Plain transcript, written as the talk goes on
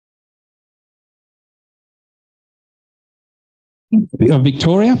of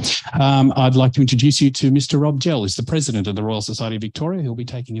Victoria. I'd like to introduce you to Mr. Rob Gell, who's the President of the Royal Society of Victoria, who'll be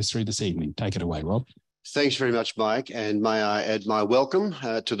taking us through this evening. Take it away, Rob. Thanks very much, Mike, and may I add my welcome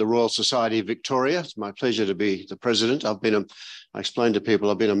to the Royal Society of Victoria. It's my pleasure to be the President. I explained to people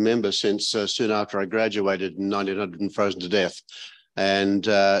I've been a member since soon after I graduated in 1900 and frozen to death, and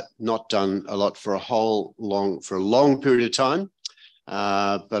not done a lot for a long period of time.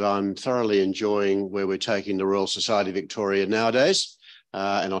 But I'm thoroughly enjoying where we're taking the Royal Society of Victoria nowadays,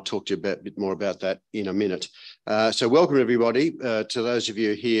 and I'll talk to you a bit more about that in a minute. So welcome everybody to those of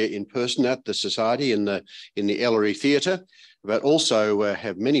you here in person at the Society in the Ellery Theatre, but also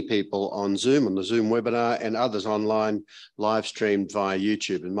have many people on Zoom, on the Zoom webinar, and others online live streamed via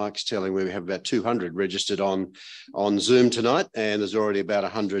YouTube. And Mike's telling me we have about 200 registered on Zoom tonight, and there's already about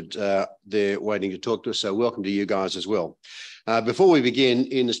 100 there waiting to talk to us. So welcome to you guys as well. Before we begin,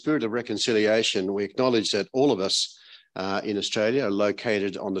 in the spirit of reconciliation, we acknowledge that all of us in Australia are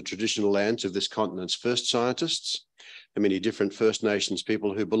located on the traditional lands of this continent's first scientists and many different First Nations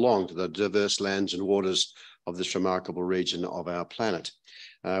people who belong to the diverse lands and waters of this remarkable region of our planet.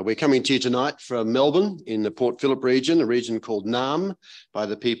 We're coming to you tonight from Melbourne in the Port Phillip region, a region called Naarm by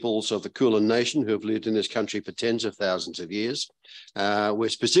the peoples of the Kulin Nation who have lived in this country for tens of thousands of years. We're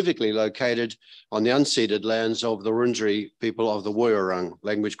specifically located on the unceded lands of the Wurundjeri people of the Woiwurrung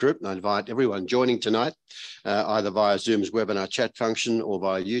language group. And I invite everyone joining tonight, either via Zoom's webinar chat function or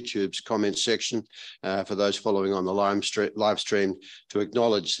via YouTube's comments section, for those following on the live stream, to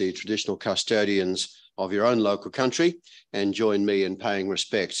acknowledge the traditional custodians of your own local country and join me in paying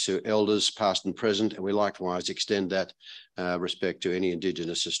respects to elders past and present, and we likewise extend that respect to any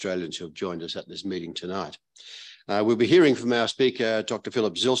Indigenous Australians who have joined us at this meeting tonight. We'll be hearing from our speaker, Dr.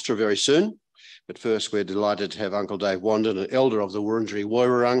 Philip Zylstra, very soon, but first we're delighted to have Uncle Dave Wandin, an elder of the Wurundjeri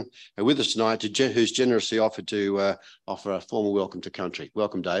Woiwurrung, with us tonight, who's generously offered to offer a formal welcome to country.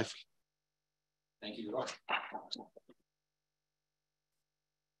 Welcome, Dave. Thank you, Rob.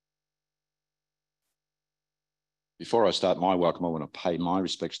 Before I start my welcome, I want to pay my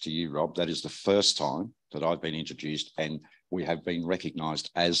respects to you, Rob. That is the first time that I've been introduced and we have been recognised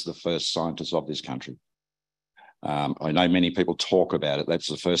as the first scientists of this country. I know many people talk about it. That's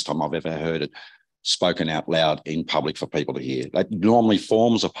the first time I've ever heard it spoken out loud in public for people to hear. That normally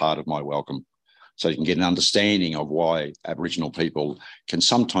forms a part of my welcome, so you can get an understanding of why Aboriginal people can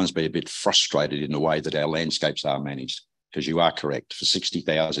sometimes be a bit frustrated in the way that our landscapes are managed. Because you are correct, for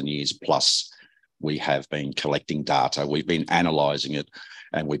 60,000 years plus, we have been collecting data, we've been analysing it,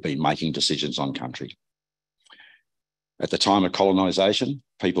 and we've been making decisions on country. At the time of colonisation,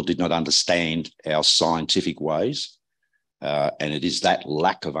 people did not understand our scientific ways, and it is that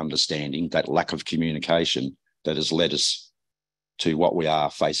lack of understanding, that lack of communication that has led us to what we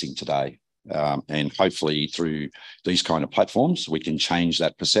are facing today. And hopefully through these kind of platforms, we can change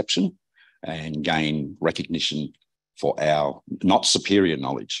that perception and gain recognition for our not superior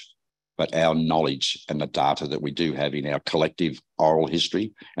knowledge, but our knowledge and the data that we do have in our collective oral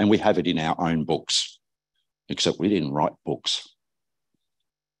history, and we have it in our own books, except we didn't write books.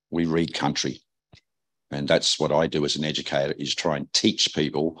 We read country. And that's what I do as an educator, is try and teach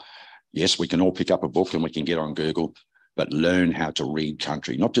people. Yes, we can all pick up a book and we can get on Google, but learn how to read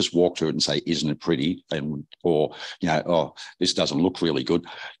country, not just walk to it and say, isn't it pretty? Or, you know, oh, this doesn't look really good.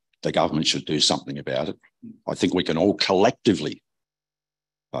 The government should do something about it. I think we can all collectively,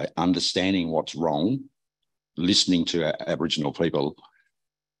 by understanding what's wrong, listening to our Aboriginal people,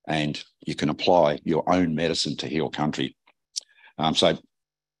 and you can apply your own medicine to heal country. So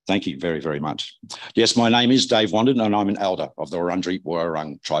thank you very, very much. Yes, my name is Dave Wandin, and I'm an elder of the Wurundjeri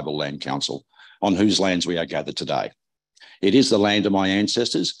Woiwurrung Tribal Land Council, on whose lands we are gathered today. It is the land of my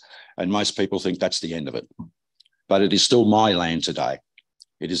ancestors, and most people think that's the end of it. But it is still my land today.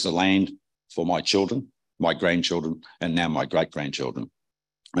 It is the land for my children, my grandchildren, and now my great-grandchildren.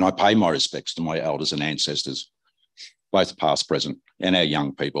 And I pay my respects to my elders and ancestors, both past, present, and our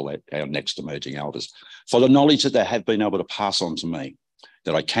young people, our next emerging elders, for the knowledge that they have been able to pass on to me,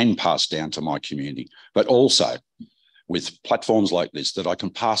 that I can pass down to my community, but also with platforms like this that I can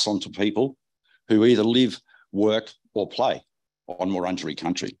pass on to people who either live, work, or play on Wurundjeri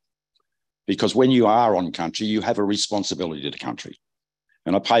country. Because when you are on country, you have a responsibility to country.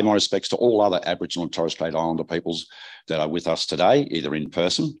 And I pay my respects to all other Aboriginal and Torres Strait Islander peoples that are with us today, either in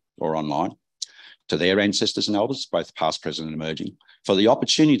person or online, to their ancestors and elders, both past, present, and emerging, for the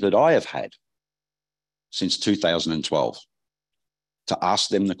opportunity that I have had since 2012 to ask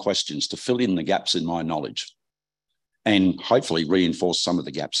them the questions, to fill in the gaps in my knowledge, and hopefully reinforce some of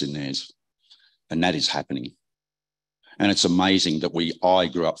the gaps in theirs. And that is happening. And it's amazing that I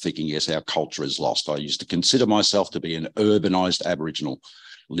grew up thinking, yes, our culture is lost. I used to consider myself to be an urbanised Aboriginal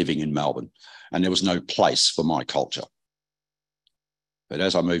living in Melbourne, and there was no place for my culture. But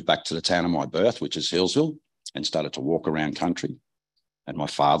as I moved back to the town of my birth, which is Hillsville, and started to walk around country, and my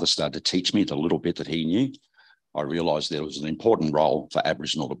father started to teach me the little bit that he knew, I realised there was an important role for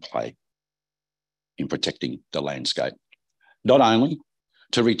Aboriginal to play in protecting the landscape. Not only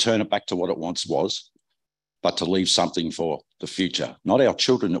to return it back to what it once was, but to leave something for the future. Not our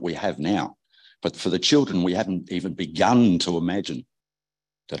children that we have now, but for the children we haven't even begun to imagine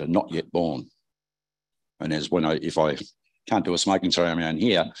that are not yet born. And as if I can't do a smoking ceremony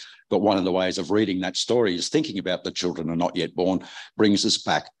here, but one of the ways of reading that story is thinking about the children are not yet born brings us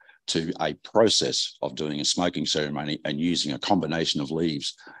back to a process of doing a smoking ceremony and using a combination of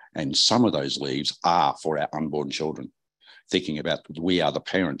leaves. And some of those leaves are for our unborn children, thinking about we are the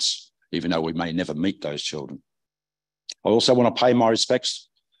parents, even though we may never meet those children. I also want to pay my respects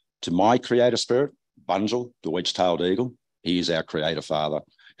to my creator spirit, Bunjil, the wedge-tailed eagle. He is our creator father,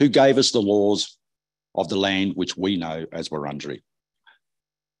 who gave us the laws of the land which we know as Wurundjeri.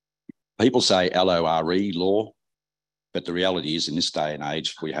 People say LORE, law, but the reality is in this day and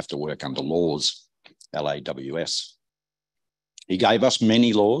age, we have to work under laws, LAWS. He gave us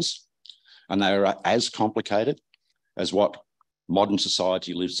many laws, and they are as complicated as what modern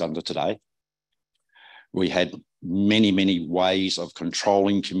society lives under today. We had many, many ways of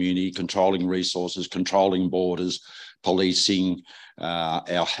controlling community, controlling resources, controlling borders, policing,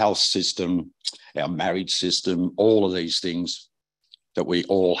 our health system, our marriage system, all of these things that we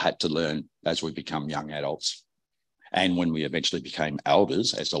all had to learn as we become young adults. And when we eventually became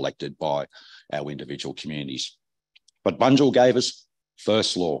elders as elected by our individual communities. But Bunjil gave us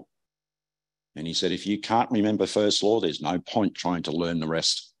first law. And he said, if you can't remember first law, there's no point trying to learn the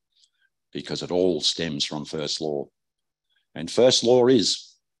rest, because it all stems from first law. And first law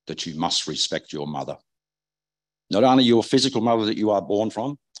is that you must respect your mother. Not only your physical mother that you are born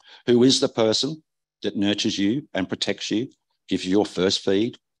from, who is the person that nurtures you and protects you, gives you your first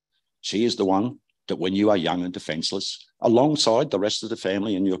feed. She is the one that when you are young and defenseless, alongside the rest of the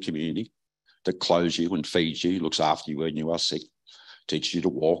family in your community, that clothes you and feeds you, looks after you when you are sick, teaches you to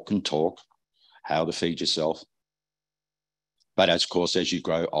walk and talk, how to feed yourself. But of course, as you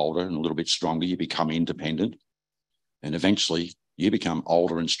grow older and a little bit stronger, you become independent. And eventually you become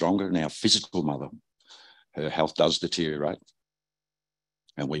older and stronger. And our physical mother, her health does deteriorate.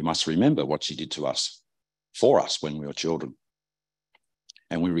 And we must remember what she did to us, for us when we were children.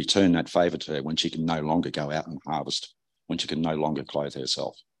 And we return that favour to her when she can no longer go out and harvest, when she can no longer clothe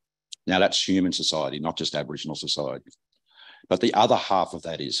herself. Now that's human society, not just Aboriginal society. But the other half of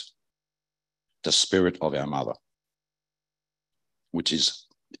that is the spirit of our mother, which is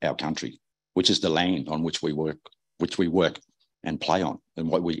our country, which is the land on which we work and play on, and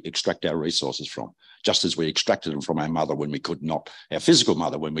what we extract our resources from, just as we extracted them from our mother when we could not, our physical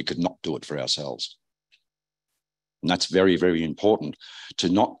mother, when we could not do it for ourselves. And that's very, very important, to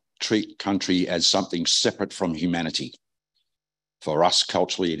not treat country as something separate from humanity. For us,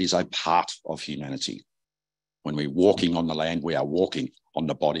 culturally, it is a part of humanity. When we're walking on the land, we are walking on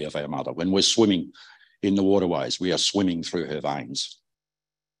the body of our mother. When we're swimming in the waterways, we are swimming through her veins.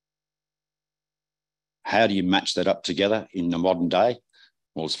 How do you match that up together in the modern day?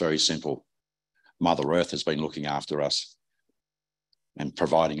 Well, it's very simple. Mother Earth has been looking after us and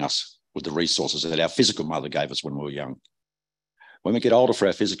providing us with the resources that our physical mother gave us when we were young. When we get older for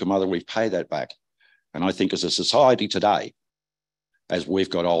our physical mother, we pay that back. And I think as a society today, as we've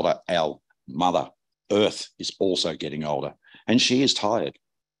got older, our mother Earth is also getting older, and she is tired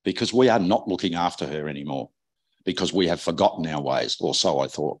because we are not looking after her anymore, because we have forgotten our ways, or so I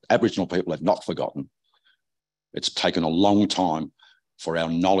thought. Aboriginal people have not forgotten. It's taken a long time for our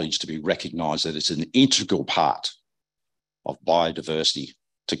knowledge to be recognised that it's an integral part of biodiversity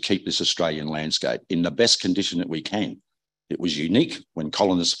to keep this Australian landscape in the best condition that we can. It was unique when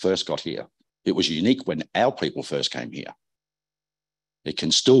colonists first got here. It was unique when our people first came here. It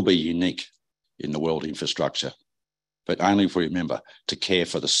can still be unique in the world infrastructure, but only if we remember to care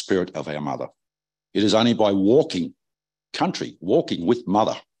for the spirit of our mother. It is only by walking country, walking with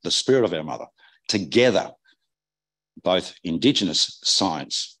mother, the spirit of our mother, together, both Indigenous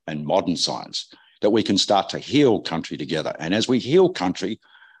science and modern science, that we can start to heal country together. And as we heal country,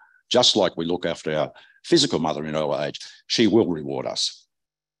 just like we look after our physical mother in old age, she will reward us.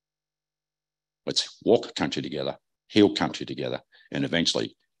 Let's walk country together, heal country together, and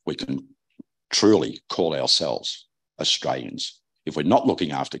eventually we can truly call ourselves Australians. If we're not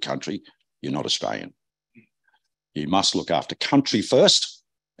looking after country, you're not Australian. You must look after country first,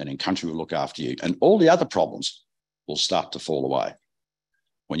 and then country will look after you. And all the other problems will start to fall away.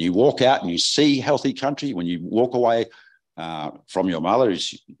 When you walk out and you see healthy country, when you walk away from your mother,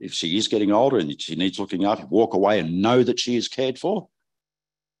 if she is getting older and she needs looking after, walk away and know that she is cared for,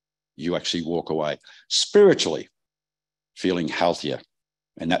 you actually walk away spiritually feeling healthier.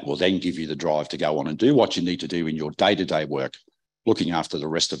 And that will then give you the drive to go on and do what you need to do in your day-to-day work, looking after the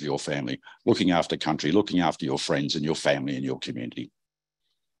rest of your family, looking after country, looking after your friends and your family and your community.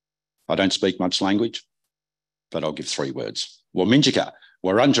 I don't speak much language, but I'll give 3 words. Waminjika,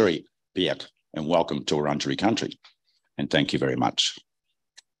 Wurundjeri, Biak, and welcome to Wurundjeri country. And thank you very much.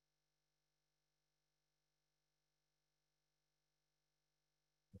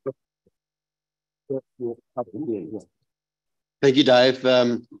 Thank you, Dave.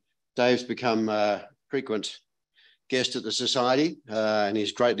 Dave's become a frequent guest at the Society, and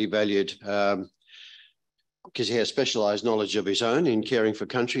he's greatly valued because he has specialised knowledge of his own in caring for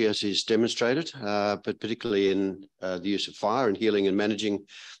country, as he's demonstrated, but particularly in the use of fire and healing and managing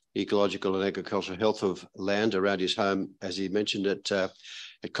ecological and agricultural health of land around his home, as he mentioned at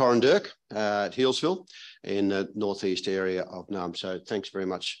Corandurk, at Healesville, in the northeast area of Naarm. So thanks very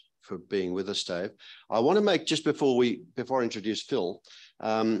much for being with us, Dave. I want to make, just before I introduce Phil,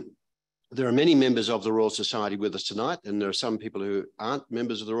 there are many members of the Royal Society with us tonight, and there are some people who aren't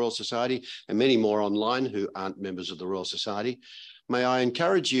members of the Royal Society and many more online who aren't members of the Royal Society. May I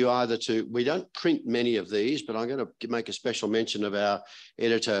encourage you either to, we don't print many of these, but I'm going to make a special mention of our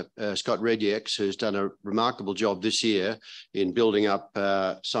editor, Scott Redyex, who's done a remarkable job this year in building up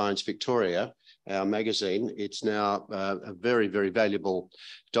Science Victoria, our magazine. It's now a very, very valuable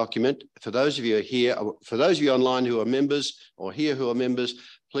document. For those of you here, for those of you online who are members or here who are members,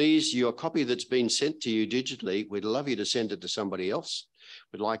 please, your copy that's been sent to you digitally, we'd love you to send it to somebody else.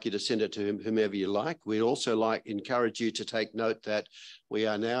 We'd like you to send it to whomever you like. We'd also encourage you to take note that we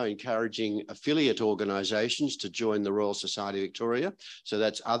are now encouraging affiliate organisations to join the Royal Society of Victoria. So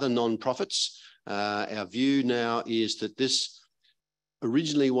that's other non-profits. Our view now is that this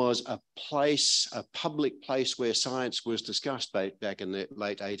originally was a public place where science was discussed back in the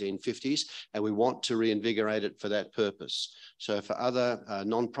late 1850s, and we want to reinvigorate it for that purpose. So for other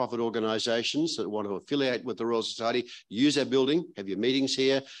non-profit organisations that want to affiliate with the Royal Society, use our building, have your meetings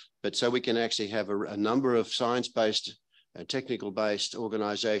here, but so we can actually have a number of science-based, technical-based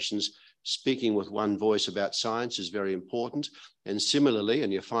organisations speaking with one voice about science is very important. And similarly,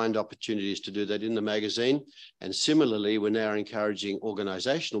 and you find opportunities to do that in the magazine, and similarly, we're now encouraging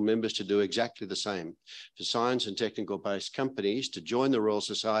organisational members to do exactly the same. For science and technical-based companies to join the Royal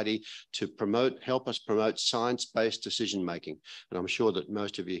Society to help us promote science-based decision-making. And I'm sure that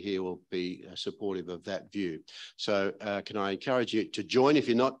most of you here will be supportive of that view. So can I encourage you to join if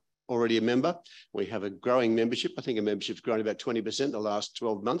you're not already a member? We have a growing membership. I think our membership's grown about 20% the last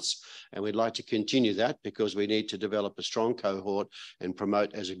 12 months, and we'd like to continue that because we need to develop a strong cohort and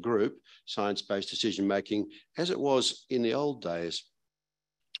promote as a group science-based decision-making as it was in the old days.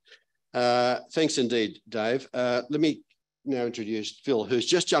 Thanks indeed, Dave. Let me now introduce Phil, who's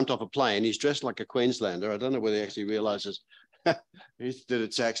just jumped off a plane. He's dressed like a Queenslander. I don't know whether he actually realises that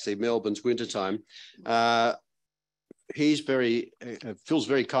it's actually Melbourne's wintertime. Phil's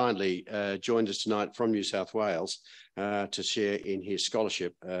very kindly joined us tonight from New South Wales to share in his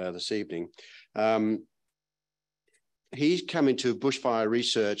scholarship this evening. He's come into bushfire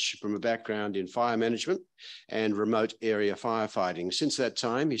research from a background in fire management and remote area firefighting. Since that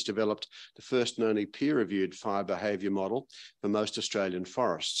time, he's developed the first and only peer-reviewed fire behaviour model for most Australian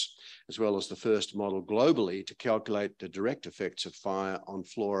forests, as well as the first model globally to calculate the direct effects of fire on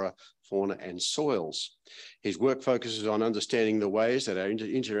flora, fauna and soils. His work focuses on understanding the ways that our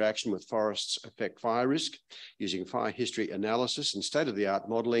interaction with forests affect fire risk. Using fire history analysis and state-of-the-art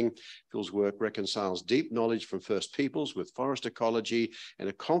modelling, Phil's work reconciles deep knowledge from First Peoples with forest ecology and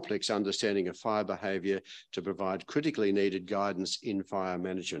a complex understanding of fire behaviour to provide critically needed guidance in fire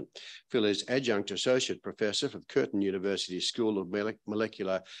management. Phil is Adjunct Associate Professor for Curtin University School of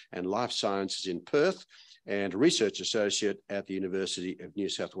Molecular and Life Sciences in Perth and Research Associate at the University of New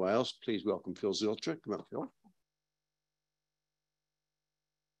South Wales. Please welcome Phil Ziltra. Come up, Phil.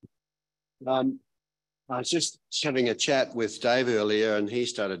 I was just having a chat with Dave earlier, and he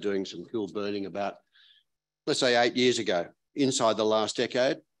started doing some cool burning about, let's say, 8 years ago, inside the last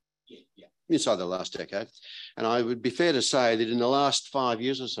decade. Yeah. Inside the last decade. And I would be fair to say that in the last 5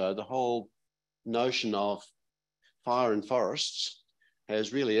 years or so, the whole notion of fire and forests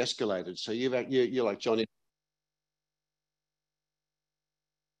has really escalated. So you're like Johnny.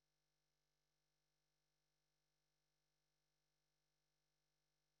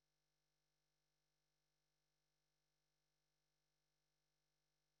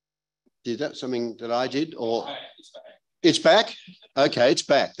 Is that something that I did, or it's back? Okay, it's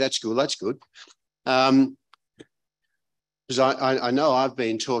back. That's good. That's good. Because I know I've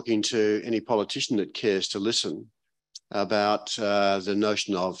been talking to any politician that cares to listen about the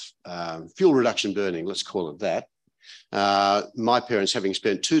notion of fuel reduction burning, let's call it that. My parents having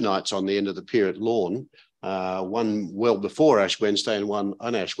spent 2 nights on the end of the pier at Lawn, one well before Ash Wednesday and one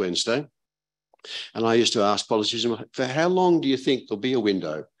on Ash Wednesday. And I used to ask politicians, for how long do you think there'll be a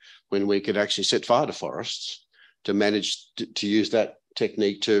window when we could actually set fire to forests to manage to use that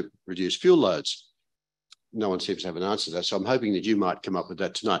technique to reduce fuel loads? No one seems to have an answer to that. So I'm hoping that you might come up with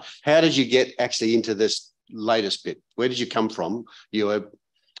that tonight. How did you get actually into this latest bit? Where did you come from? You were,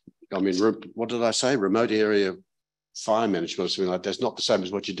 I mean, what did I say? Remote area fire management or something like that. That's not the same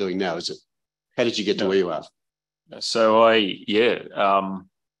as what you're doing now, is it? How did you get to where you are? So I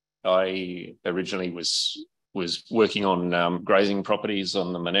originally was working on grazing properties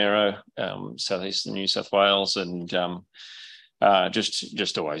on the Monero, southeastern New South Wales, and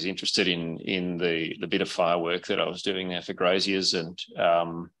just always interested in the bit of firework that I was doing there for graziers, and I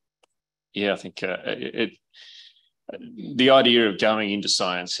think the idea of going into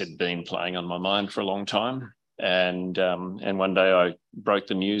science had been playing on my mind for a long time. And one day I broke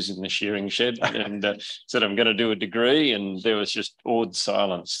the news in the shearing shed and said, I'm going to do a degree. And there was just awed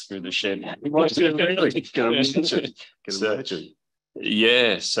silence through the shed. I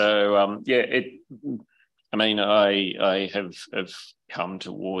have come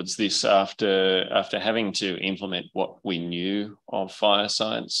towards this after having to implement what we knew of fire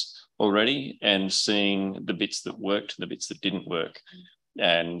science already and seeing the bits that worked, the bits that didn't work.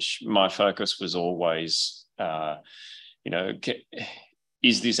 And my focus was always,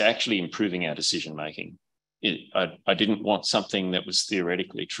 is this actually improving our decision making? I didn't want something that was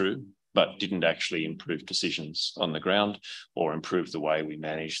theoretically true, but didn't actually improve decisions on the ground or improve the way we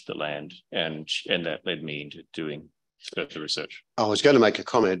managed the land. And that led me into doing further research. I was going to make a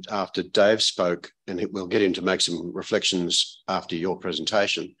comment after Dave spoke, and we'll get into make some reflections after your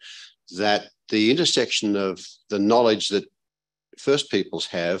presentation, that the intersection of the knowledge that First Peoples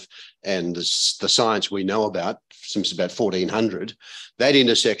have and the science we know about since about 1400, that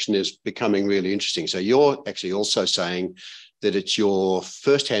intersection is becoming really interesting. So you're actually also saying that it's your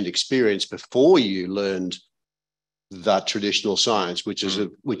first-hand experience before you learned that traditional science, which is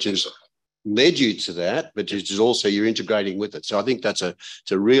led you to that, but it is also you're integrating with it. So I think it's a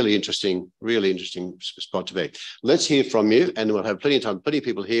really interesting spot to be. Let's hear from you, and we'll have plenty of time, plenty of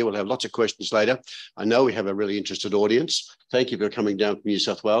people here. We'll have lots of questions later. I know we have a really interested audience. Thank you for coming down from New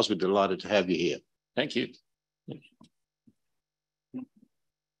South Wales. We're delighted to have you here. Thank you.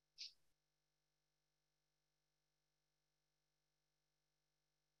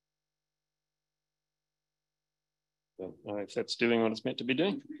 If that's doing what it's meant to be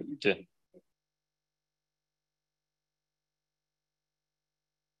doing.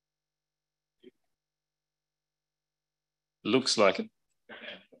 Looks like it.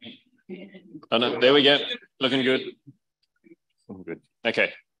 Oh no, there we go. Looking good. Good.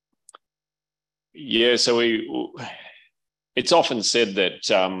 Okay. Yeah, so it's often said that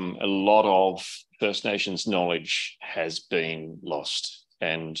a lot of First Nations knowledge has been lost,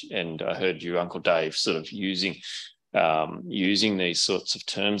 and I heard you, Uncle Dave, sort of using these sorts of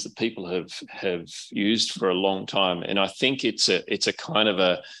terms that people have used for a long time, and I think it's a kind of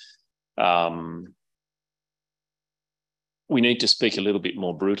a we need to speak a little bit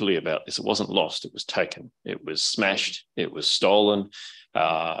more brutally about this. It wasn't lost, it was taken. It was smashed, it was stolen.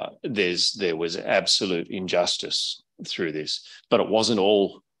 There was absolute injustice through this, but it wasn't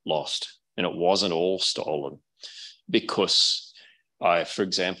all lost and it wasn't all stolen, because I, for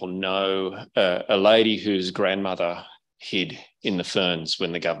example, know a lady whose grandmother hid in the ferns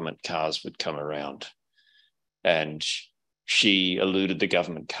when the government cars would come around, and she eluded the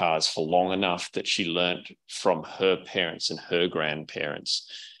government cars for long enough that she learnt from her parents and her grandparents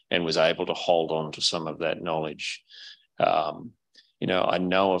and was able to hold on to some of that knowledge. I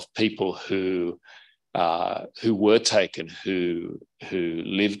know of people who were taken, who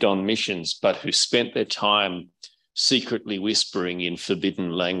lived on missions, but who spent their time secretly whispering in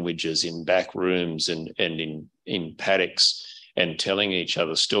forbidden languages in back rooms and in paddocks and telling each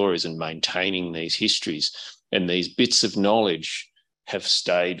other stories and maintaining these histories. And these bits of knowledge have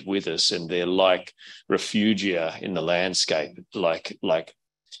stayed with us, and they're like refugia in the landscape, like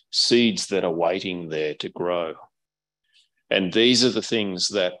seeds that are waiting there to grow. And these are the things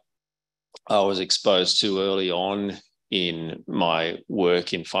that I was exposed to early on in my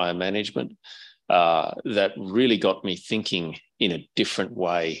work in fire management that really got me thinking in a different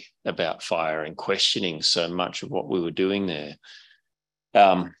way about fire and questioning so much of what we were doing there.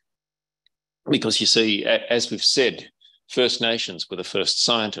 Because you see, as we've said, First Nations were the first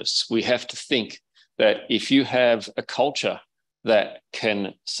scientists. We have to think that if you have a culture that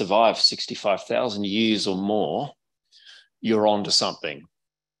can survive 65,000 years or more, you're onto something.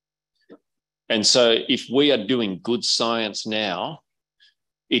 And so if we are doing good science now,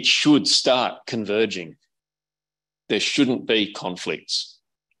 it should start converging. There shouldn't be conflicts.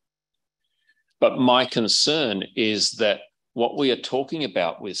 But my concern is that what we are talking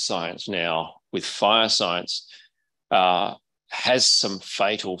about with science now, with fire science, has some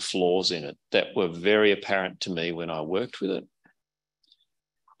fatal flaws in it that were very apparent to me when I worked with it.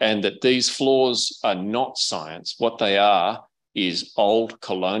 And that these flaws are not science. What they are is old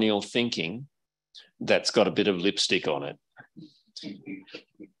colonial thinking that's got a bit of lipstick on it,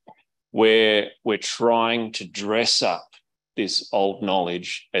 where we're trying to dress up this old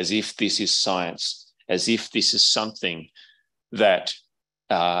knowledge as if this is science, as if this is something that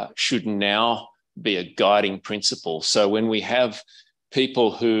should now be a guiding principle. So when we have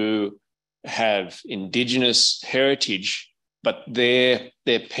people who have Indigenous heritage, but their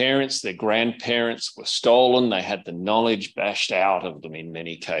parents, their grandparents were stolen, they had the knowledge bashed out of them in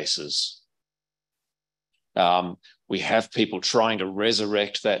many cases. We have people trying to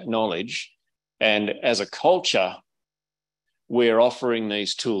resurrect that knowledge. And as a culture, we're offering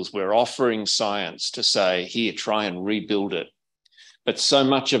these tools. We're offering science to say, here, try and rebuild it. But so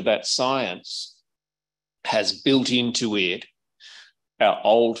much of that science has built into it our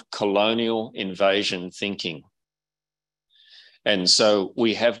old colonial invasion thinking. And so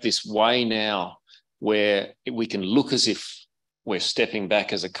we have this way now where we can look as if we're stepping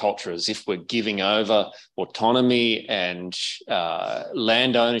back as a culture, as if we're giving over autonomy and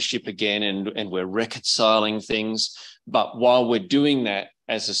land ownership again, and we're reconciling things. But while we're doing that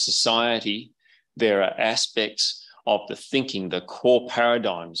as a society, there are aspects of the thinking, the core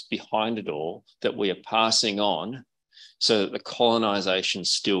paradigms behind it all that we are passing on so that the colonisation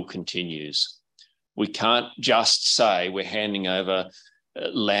still continues. We can't just say we're handing over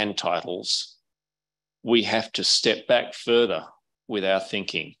land titles. We have to step back further with our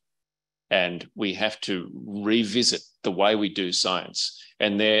thinking, and we have to revisit the way we do science.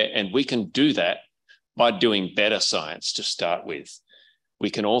 And we can do that by doing better science to start with. We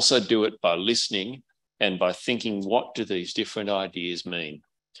can also do it by listening and by thinking, what do these different ideas mean?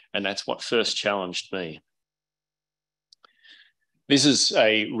 And that's what first challenged me. This is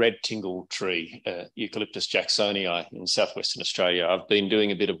a red tingle tree, Eucalyptus jacksonii in southwestern Australia. I've been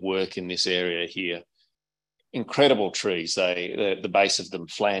doing a bit of work in this area here. Incredible trees. The base of them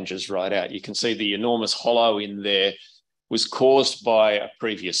flanges right out. You can see the enormous hollow in there was caused by a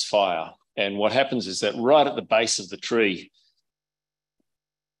previous fire. And what happens is that right at the base of the tree,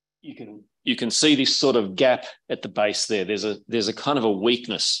 you can see this sort of gap at the base there. There's a kind of a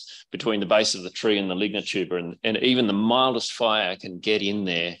weakness between the base of the tree and the lignotuber, and even the mildest fire can get in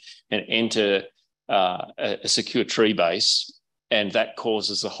there and enter a secure tree base, and that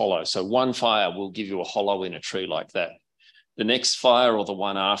causes a hollow. So one fire will give you a hollow in a tree like that. The next fire or the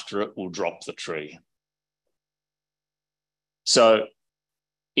one after it will drop the tree. So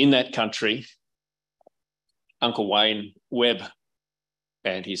in that country, Uncle Wayne Webb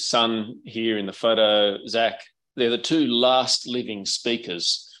and his son here in the photo, Zach, they're the two last living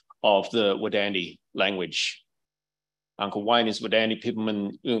speakers of the Wadandi language. Uncle Wayne is Wadandi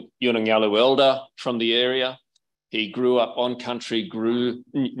Pibman Yunangalu elder from the area. He grew up on country,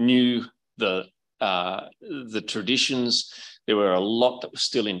 knew the traditions. There were a lot that was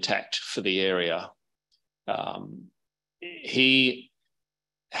still intact for the area. He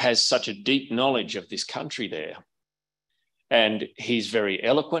has such a deep knowledge of this country there. And he's very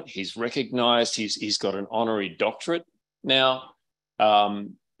eloquent. He's recognised. He's got an honorary doctorate now.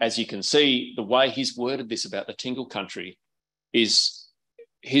 As you can see, the way he's worded this about the Tingle country is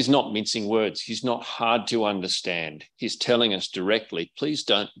he's not mincing words. He's not hard to understand. He's telling us directly, please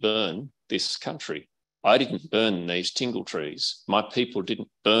don't burn this country. I didn't burn these Tingle trees. My people didn't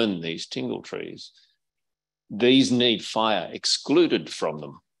burn these Tingle trees. These need fire excluded from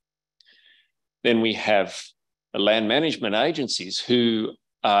them. Then we have land management agencies who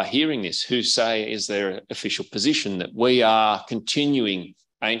are hearing this, who say is their official position that we are continuing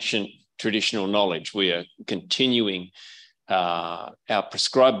ancient traditional knowledge. We are continuing, our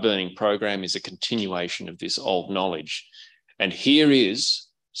prescribed burning program is a continuation of this old knowledge. And here is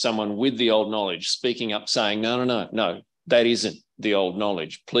someone with the old knowledge speaking up saying, no, that isn't the old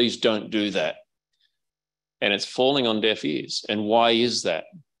knowledge. Please don't do that. And it's falling on deaf ears. And why is that?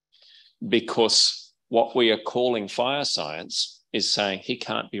 Because what we are calling fire science is saying he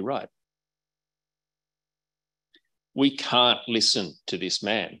can't be right. We can't listen to this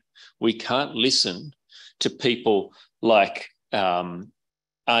man. We can't listen to people like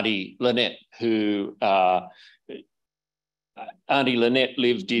Auntie Lynette, who Auntie Lynette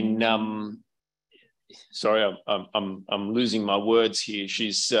lived in. Sorry, I'm losing my words here.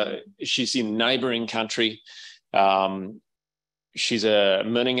 She's in neighbouring country. She's a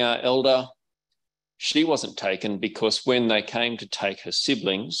Meninga elder. She wasn't taken because when they came to take her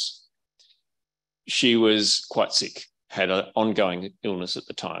siblings, she was quite sick, had an ongoing illness at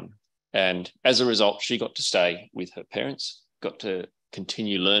the time. And as a result, she got to stay with her parents, got to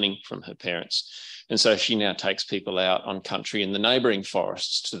continue learning from her parents. And so she now takes people out on country in the neighbouring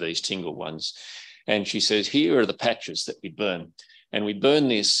forests to these tingle ones. And she says, here are the patches that we burn. And we burn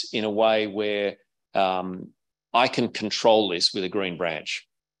this in a way where I can control this with a green branch.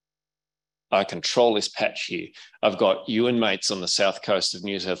 I control this patch here. I've got UN mates on the south coast of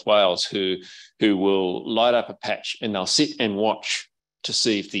New South Wales who will light up a patch and they'll sit and watch to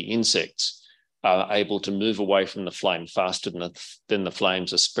see if the insects are able to move away from the flame faster than the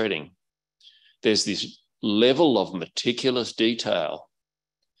flames are spreading. There's this level of meticulous detail.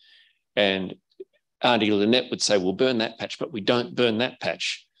 And Auntie Lynette would say, we'll burn that patch, but we don't burn that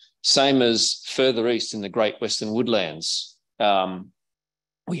patch. Same as further east in the Great Western Woodlands.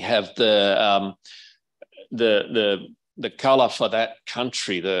 We have the colour for that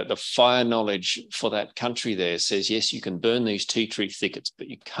country, the fire knowledge for that country there says, yes, you can burn these tea tree thickets, but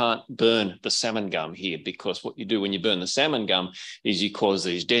you can't burn the salmon gum here, because what you do when you burn the salmon gum is you cause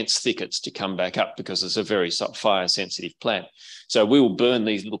these dense thickets to come back up because it's a very fire sensitive plant. So we will burn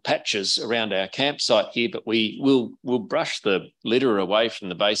these little patches around our campsite here, but we'll brush the litter away from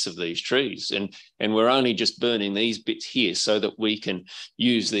the base of these trees. And we're only just burning these bits here so that we can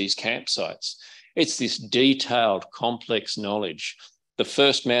use these campsites. It's this detailed, complex knowledge. The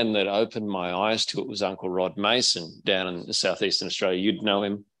first man that opened my eyes to it was Uncle Rod Mason down in southeastern Australia. You'd know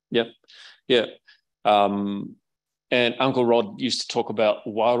him. Yep. Yeah. And Uncle Rod used to talk about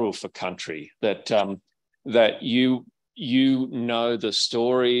waru for country, that you know the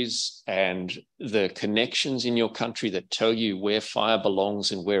stories and the connections in your country that tell you where fire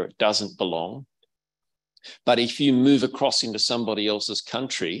belongs and where it doesn't belong. But if you move across into somebody else's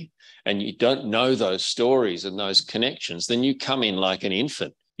country and you don't know those stories and those connections, then you come in like an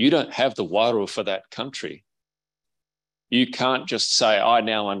infant. You don't have the waru for that country. You can't just say, I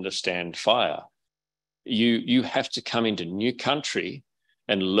now understand fire. You have to come into new country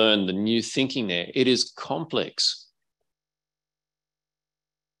and learn the new thinking there. It is complex.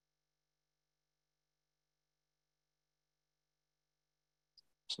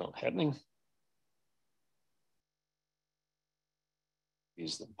 It's not happening.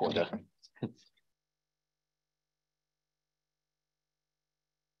 Is the pointer.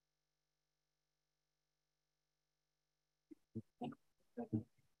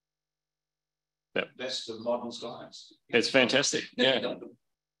 Best of modern science. It's fantastic. Yeah.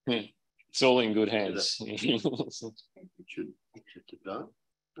 It's all in good hands.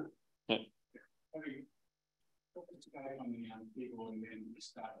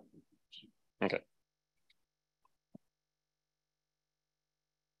 Okay.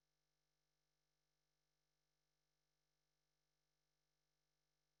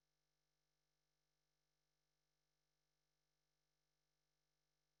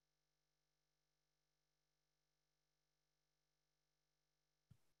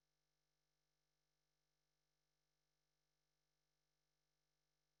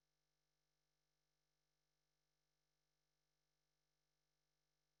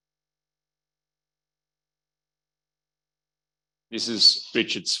 This is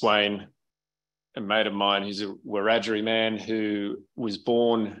Richard Swain, a mate of mine who's a Wiradjuri man who was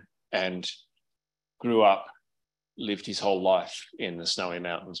born and grew up, lived his whole life in the Snowy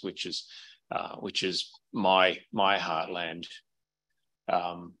Mountains, which is my heartland.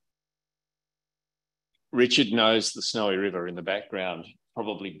 Richard knows the Snowy River in the background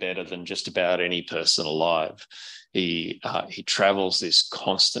probably better than just about any person alive. He travels this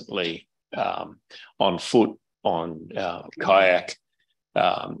constantly on foot, on kayak.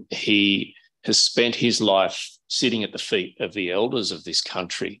 He has spent his life sitting at the feet of the elders of this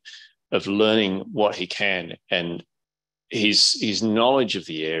country, of learning what he can, and his knowledge of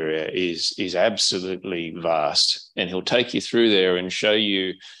the area is absolutely vast. And he'll take you through there and show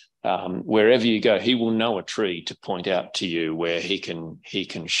you wherever you go. He will know a tree to point out to you where he can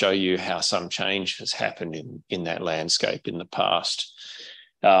show you how some change has happened in that landscape in the past.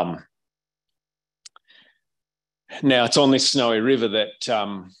 Now, it's on this Snowy River that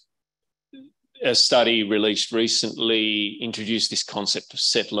a study released recently introduced this concept of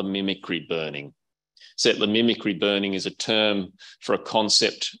settler mimicry burning. Settler mimicry burning is a term for a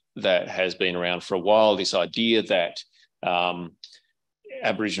concept that has been around for a while, this idea that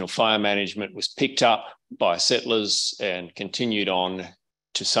Aboriginal fire management was picked up by settlers and continued on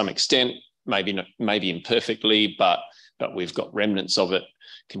to some extent, maybe imperfectly, but we've got remnants of it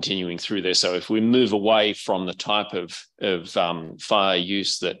continuing through there. So if we move away from the type of fire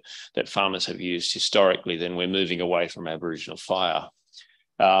use that farmers have used historically, then we're moving away from Aboriginal fire.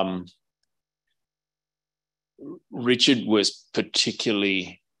 Richard was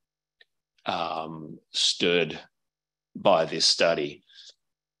particularly stirred by this study,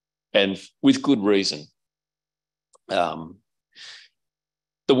 and with good reason. The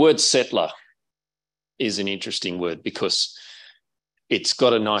word settler is an interesting word because it's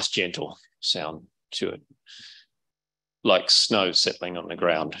got a nice gentle sound to it, like snow settling on the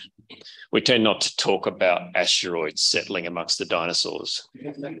ground. We tend not to talk about asteroids settling amongst the dinosaurs.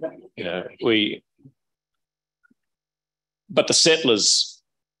 But the settlers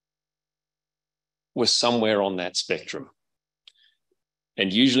were somewhere on that spectrum,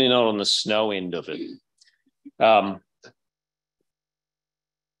 and usually not on the snow end of it.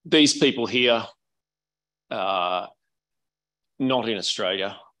 These people here, not in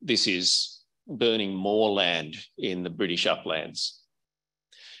Australia, this is burning more land in the British uplands.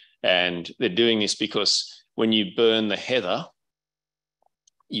 And they're doing this because when you burn the heather,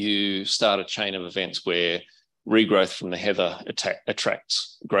 you start a chain of events where regrowth from the heather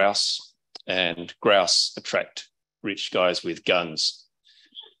attracts grouse, and grouse attract rich guys with guns.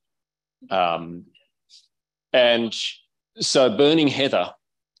 And so burning heather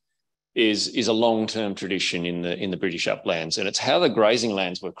is a long-term tradition in the British uplands, and it's how the grazing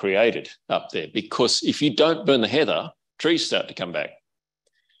lands were created up there, because if you don't burn the heather, trees start to come back.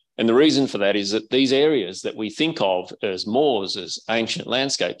 And the reason for that is that these areas that we think of as moors, as ancient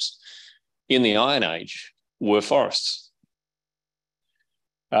landscapes, in the Iron Age were forests.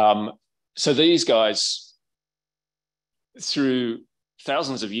 So these guys, through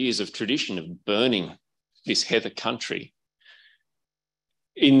thousands of years of tradition of burning this heather country,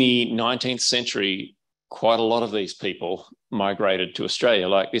 in the 19th century, quite a lot of these people migrated to Australia,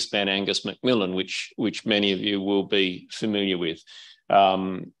 like this man, Angus McMillan, which many of you will be familiar with,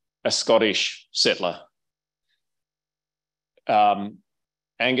 a Scottish settler.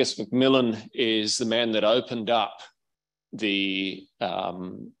 Angus McMillan is the man that opened up the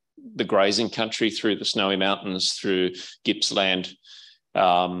grazing country through the Snowy Mountains, through Gippsland.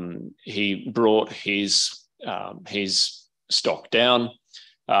 He brought his stock down,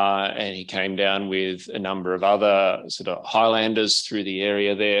 and he came down with a number of other sort of Highlanders through the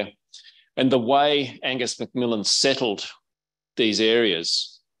area there. And the way Angus McMillan settled these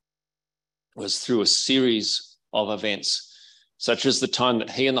areas was through a series of events, such as the time that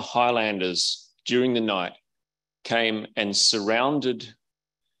he and the Highlanders during the night came and surrounded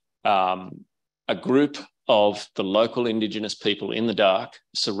a group of the local Indigenous people in the dark,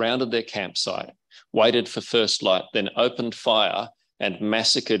 surrounded their campsite, waited for first light, then opened fire and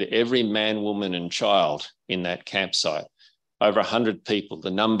massacred every man, woman and child in that campsite. Over 100 people.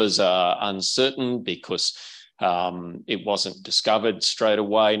 The numbers are uncertain because it wasn't discovered straight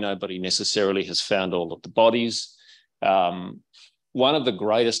away. Nobody necessarily has found all of the bodies. One of the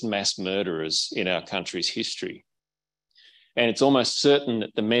greatest mass murderers in our country's history. And it's almost certain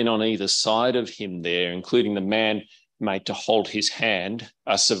that the men on either side of him there, including the man made to hold his hand,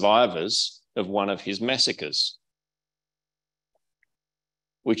 are survivors of one of his massacres,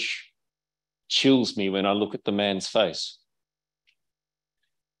 which chills me when I look at the man's face.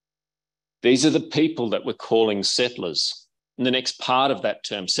 These are the people that we're calling settlers. And the next part of that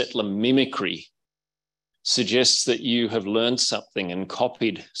term, settler mimicry, suggests that you have learned something and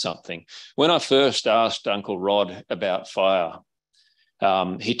copied something. When I first asked Uncle Rod about fire,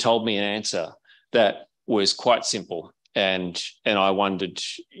 he told me an answer that was quite simple. And I wondered,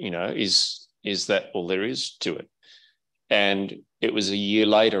 is that all there is to it? And it was a year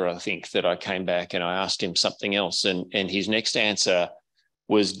later, I think, that I came back and I asked him something else. And his next answer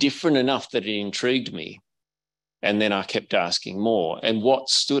was different enough that it intrigued me. And then I kept asking more. And what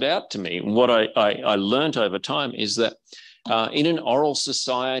stood out to me, and what I learned over time, is that in an oral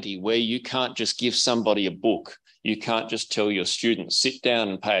society where you can't just give somebody a book, you can't just tell your students, sit down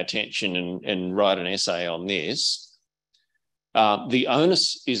and pay attention and write an essay on this, the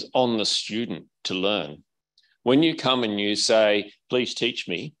onus is on the student to learn. When you come and you say, please teach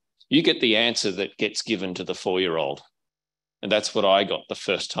me, you get the answer that gets given to the 4-year-old. And that's what I got the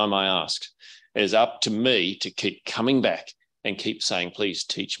first time I asked. It is up to me to keep coming back and keep saying, please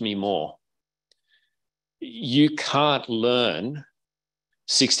teach me more. You can't learn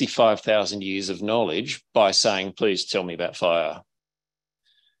 65,000 years of knowledge by saying, please tell me about fire.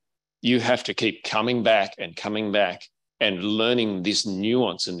 You have to keep coming back and learning this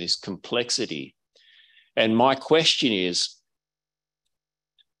nuance and this complexity. And my question is,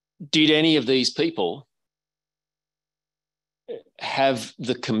 did any of these people have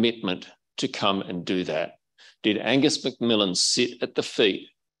the commitment to come and do that? Did Angus McMillan sit at the feet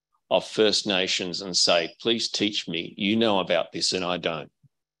of First Nations and say, please teach me, you know about this and I don't?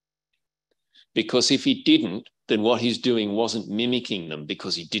 Because if he didn't, then what he's doing wasn't mimicking them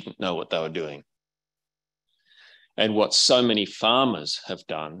because he didn't know what they were doing. And what so many farmers have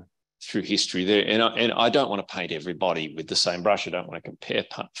done through history there, and I don't want to paint everybody with the same brush. I don't want to compare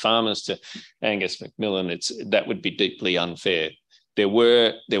farmers to Angus McMillan. That would be deeply unfair. There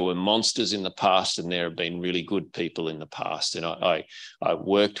were monsters in the past, and there have been really good people in the past. And I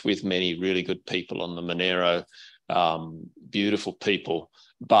worked with many really good people on the Monero, beautiful people.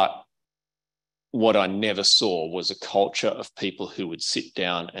 But what I never saw was a culture of people who would sit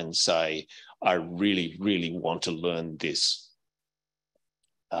down and say, I really, really want to learn this.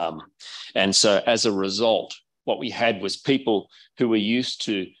 And so as a result, what we had was people who were used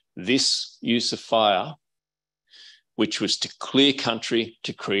to this use of fire, which was to clear country,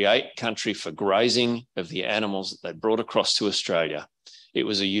 to create country for grazing of the animals that they brought across to Australia. It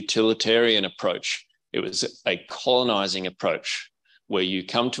was a utilitarian approach. It was a colonizing approach where you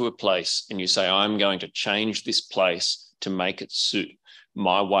come to a place and you say, I'm going to change this place to make it suit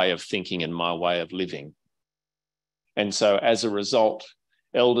my way of thinking and my way of living. And so as a result,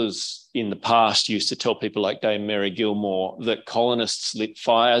 elders in the past used to tell people like Dame Mary Gilmore that colonists lit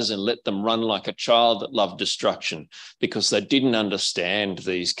fires and let them run like a child that loved destruction because they didn't understand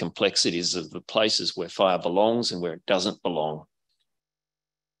these complexities of the places where fire belongs and where it doesn't belong.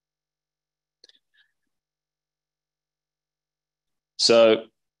 So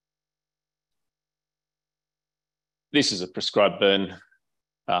this is a prescribed burn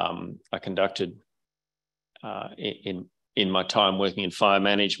I conducted in my time working in fire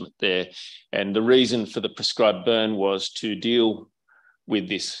management there. And the reason for the prescribed burn was to deal with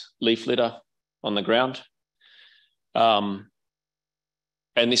this leaf litter on the ground. And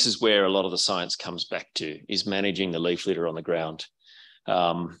this is where a lot of the science comes back to, is managing the leaf litter on the ground.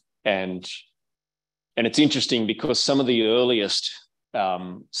 And it's interesting because some of the earliest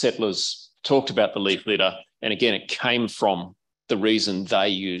settlers talked about the leaf litter. And again, it came from the reason they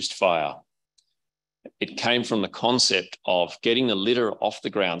used fire. It came from the concept of getting the litter off the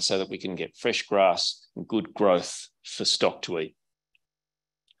ground so that we can get fresh grass and good growth for stock to eat.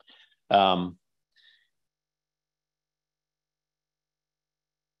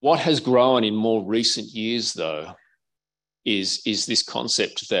 What has grown in more recent years, though, is this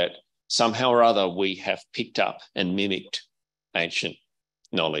concept that somehow or other we have picked up and mimicked ancient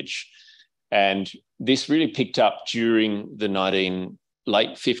knowledge. And this really picked up during the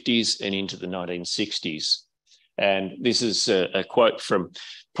late 50s and into the 1960s. And this is a quote from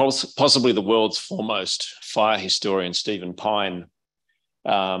possibly the world's foremost fire historian, Stephen Pine.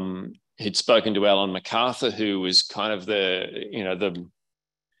 He'd spoken to Alan MacArthur, who was kind of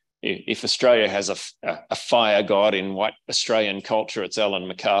if Australia has a fire god in white Australian culture, it's Alan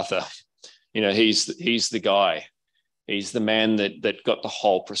MacArthur. He's the guy. He's the man that got the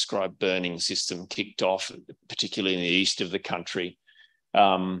whole prescribed burning system kicked off, particularly in the east of the country.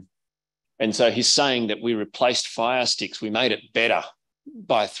 And so he's saying that we replaced fire sticks. We made it better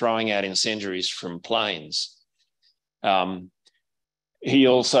by throwing out incendiaries from planes. He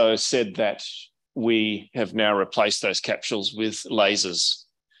also said that we have now replaced those capsules with lasers.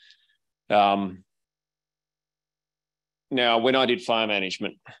 Now, when I did fire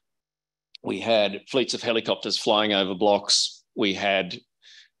management, we had fleets of helicopters flying over blocks. We had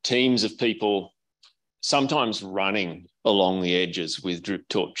teams of people sometimes running along the edges with drip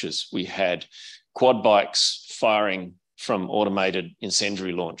torches. We had quad bikes firing from automated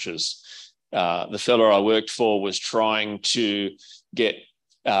incendiary launchers. The fellow I worked for was trying to get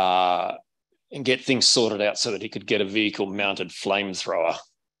things sorted out so that he could get a vehicle-mounted flamethrower.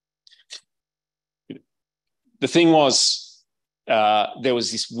 The thing was, there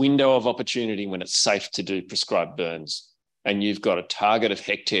was this window of opportunity when it's safe to do prescribed burns. And you've got a target of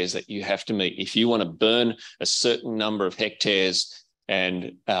hectares that you have to meet. If you want to burn a certain number of hectares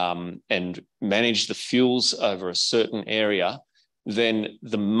and manage the fuels over a certain area, then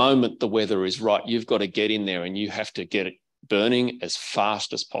the moment the weather is right, you've got to get in there and you have to get it burning as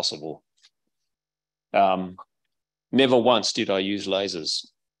fast as possible. Never once did I use lasers.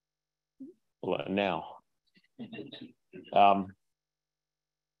 Well, now.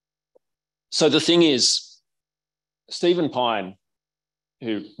 So the thing is, Stephen Pine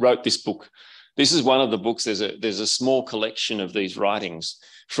who wrote this book. This is one of the books. There's a small collection of these writings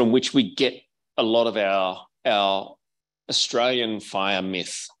from which we get a lot of our Australian fire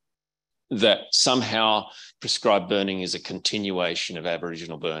myth that somehow prescribed burning is a continuation of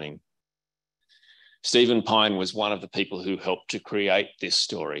Aboriginal burning. Stephen Pyne was one of the people who helped to create this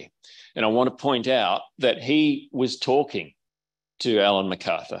story. And I want to point out that he was talking to Alan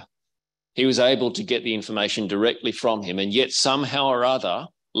MacArthur. He was able to get the information directly from him, and yet somehow or other,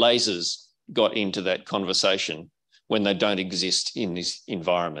 lasers got into that conversation when they don't exist in this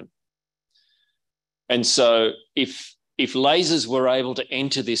environment. And so if lasers were able to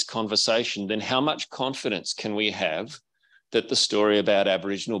enter this conversation, then how much confidence can we have that the story about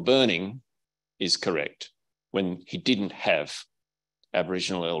Aboriginal burning is correct when he didn't have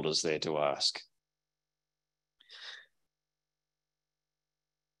Aboriginal elders there to ask?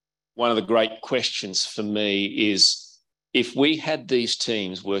 One of the great questions for me is, if we had these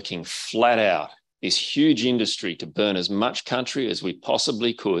teams working flat out, this huge industry to burn as much country as we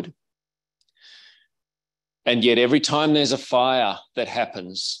possibly could, and yet every time there's a fire that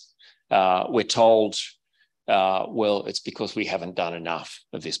happens, we're told, well, it's because we haven't done enough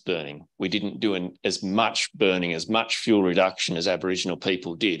of this burning. We didn't do as much burning, as much fuel reduction as Aboriginal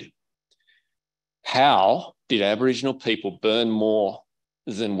people did. How did Aboriginal people burn more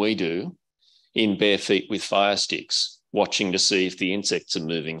than we do in bare feet with fire sticks, watching to see if the insects are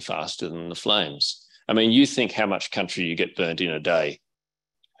moving faster than the flames? I mean, you think how much country you get burnt in a day.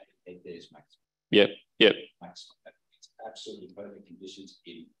 Yep. It's absolutely perfect conditions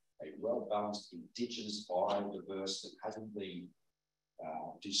in a well-balanced, Indigenous, biodiverse, that hasn't been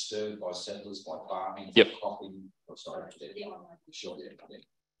disturbed by settlers, by farming, by cropping. Sure.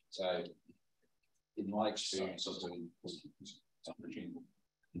 So, in my experience of doing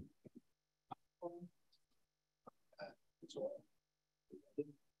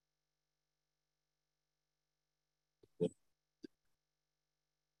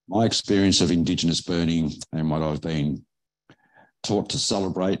my experience of Indigenous burning and what I've been taught to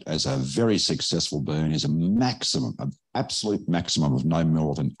celebrate as a very successful burn is a maximum, an absolute maximum of no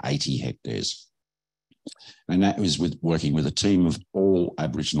more than 80 hectares. And that was with working with a team of all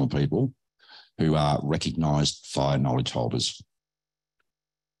Aboriginal people who are recognised fire knowledge holders.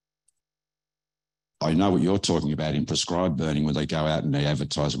 I know what you're talking about in prescribed burning, where they go out and they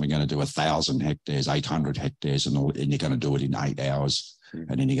advertise, we're going to do 1,000 hectares, 800 hectares, and you're going to do it in 8 hours.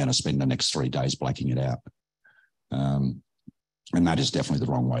 And then you're going to spend the next 3 days blacking it out. And that is definitely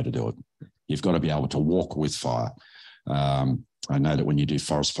the wrong way to do it. You've got to be able to walk with fire. I know that when you do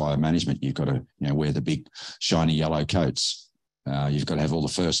forest fire management, you've got to wear the big shiny yellow coats. You've got to have all the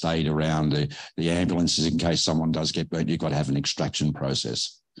first aid around, the ambulances in case someone does get burnt. You've got to have an extraction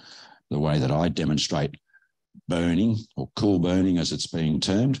process. The way that I demonstrate burning, or cool burning as it's being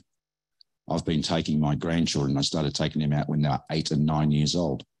termed, I've been taking my grandchildren, I started taking them out when they were 8 and 9 years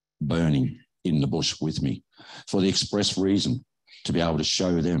old, burning in the bush with me, for the express reason to be able to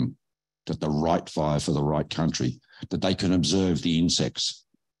show them that the right fire for the right country, that they can observe the insects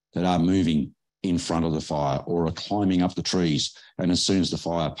that are moving in front of the fire or are climbing up the trees. And as soon as the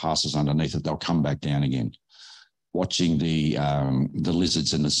fire passes underneath it, they'll come back down again. Watching the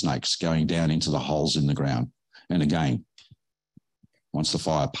lizards and the snakes going down into the holes in the ground. And again, once the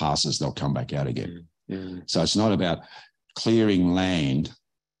fire passes, they'll come back out again. So it's not about clearing land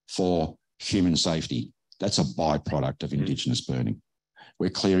for human safety. That's a byproduct of Indigenous burning. We're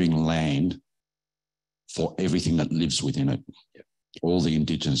clearing land for everything that lives within it, all the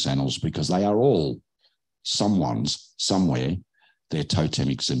Indigenous animals, because they are all somewhere, their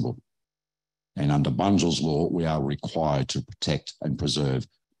totemic symbol. And under Bunjil's law, we are required to protect and preserve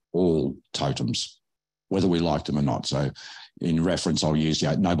all totems, whether we like them or not. So in reference, I'll use,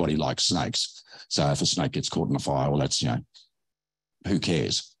 nobody likes snakes. So if a snake gets caught in a fire, well, that's, who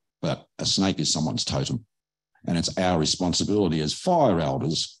cares? But a snake is someone's totem. And it's our responsibility as fire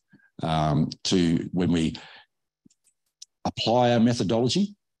elders to, when we apply our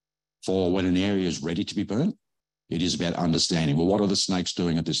methodology for when an area is ready to be burnt, it is about understanding, well, what are the snakes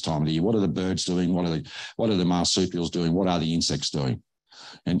doing at this time of the year? What are the birds doing? What are the marsupials doing? What are the insects doing?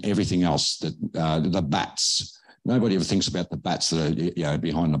 And everything else, that the bats. Nobody ever thinks about the bats that are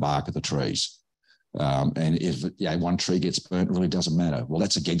behind the bark of the trees. And if one tree gets burnt, it really doesn't matter. Well,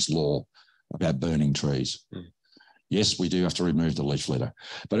 that's against law about burning trees. Yes, we do have to remove the leaf litter.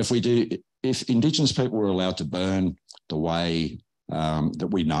 But if Indigenous people were allowed to burn the way that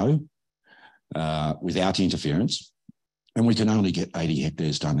we know, without interference, and we can only get 80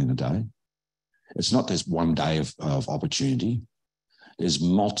 hectares done in a day. It's not there's one day of opportunity. There's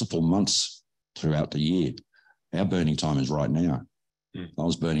multiple months throughout the year. Our burning time is right now. I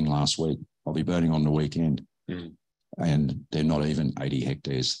was burning last week. I'll be burning on the weekend. And they're not even 80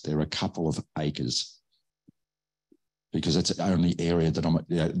 hectares. They're a couple of acres, because it's the only area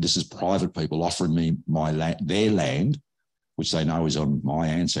that this is private people offering me my land, their land, which they know is on my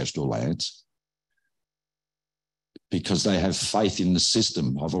ancestral lands, because they have faith in the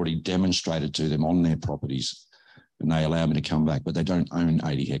system. I've already demonstrated to them on their properties, and they allow me to come back, but they don't own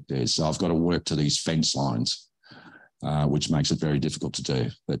 80 hectares. So I've got to work to these fence lines, which makes it very difficult to do.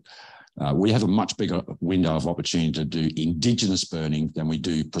 But we have a much bigger window of opportunity to do Indigenous burning than we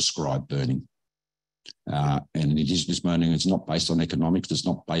do prescribed burning. And Indigenous burning is not based on economics. It's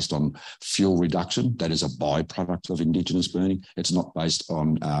not based on fuel reduction. That is a byproduct of Indigenous burning. It's not based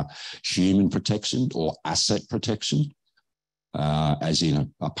on human protection or asset protection, as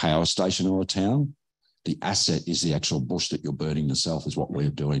in a power station or a town. The asset is the actual bush that you're burning yourself, is what we're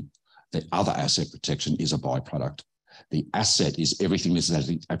doing. The other asset protection is a byproduct. The asset is everything that's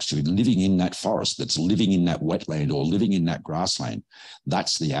actually living in that forest, that's living in that wetland or living in that grassland.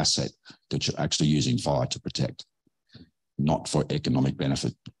 That's the asset that you're actually using fire to protect, not for economic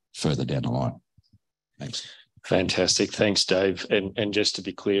benefit further down the line. Thanks. Fantastic. Thanks, Dave. And just to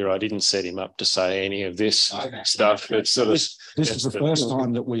be clear, I didn't set him up to say any of this stuff. It's sort of, this is the first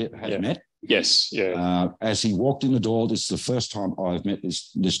time that we have met. Yes. Yeah. As he walked in the door, this is the first time I've met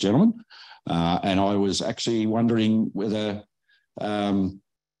this gentleman. And I was actually wondering whether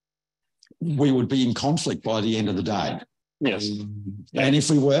we would be in conflict by the end of the day. Yes. And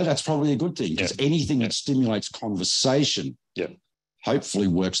if we were, that's probably a good thing, because anything that stimulates conversation hopefully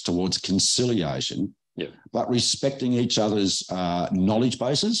works towards conciliation, but respecting each other's knowledge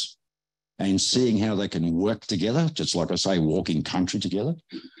bases and seeing how they can work together, just like I say, walking country together.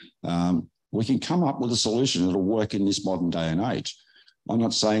 We can come up with a solution that'll work in this modern day and age. I'm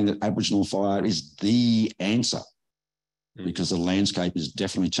not saying that Aboriginal fire is the answer, because the landscape has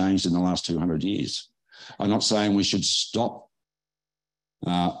definitely changed in the last 200 years. I'm not saying we should stop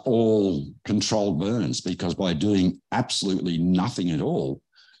all controlled burns, because by doing absolutely nothing at all,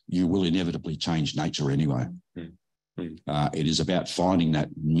 you will inevitably change nature anyway. It is about finding that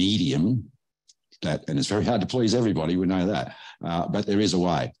medium, and it's very hard to please everybody, we know that, but there is a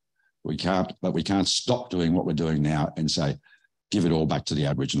way. We can't stop doing what we're doing now and say, give it all back to the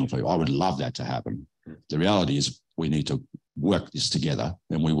Aboriginal people. I would love that to happen. The reality is we need to work this together,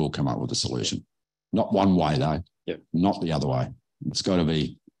 and we will come up with a solution. Not one way though, not the other way. It's got to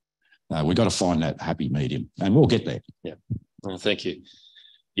be, we've got to find that happy medium, and we'll get there. Yeah, well, thank you.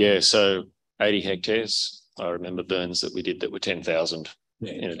 Yeah, so 80 hectares, I remember burns that we did that were 10,000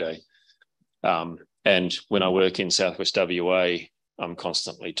 in a day. And when I work in Southwest WA, I'm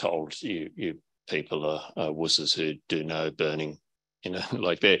constantly told you people are wusses who do no burning,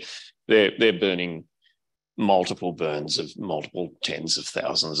 like they're burning multiple burns of multiple tens of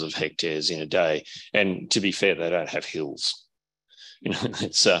thousands of hectares in a day. And to be fair, they don't have hills.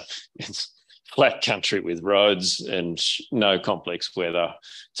 It's flat country with roads and no complex weather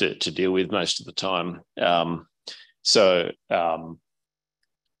to deal with most of the time.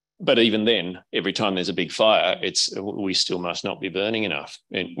 But even then, every time there's a big fire, we still must not be burning enough.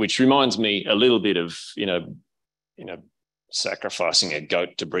 Which reminds me a little bit of sacrificing a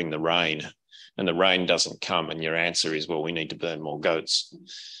goat to bring the rain, and the rain doesn't come, and your answer is, well, we need to burn more goats.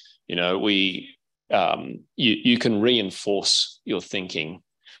 You can reinforce your thinking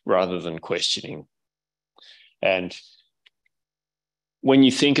rather than questioning. And when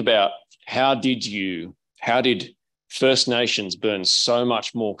you think about how did First Nations burn so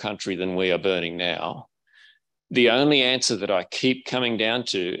much more country than we are burning now, the only answer that I keep coming down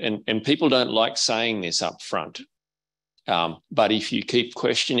to, and people don't like saying this up front, but if you keep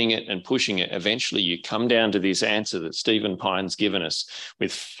questioning it and pushing it, eventually you come down to this answer that Stephen Pine's given us,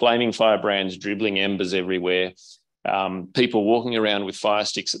 with flaming firebrands dribbling embers everywhere, people walking around with fire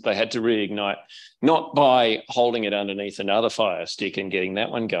sticks that they had to reignite, not by holding it underneath another fire stick and getting that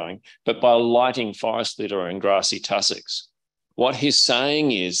one going, but by lighting forest litter and grassy tussocks. What he's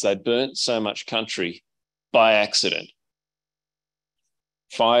saying is they burnt so much country by accident.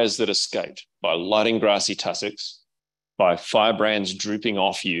 Fires that escaped by lighting grassy tussocks, by firebrands drooping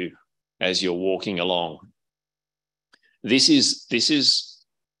off you as you're walking along. This is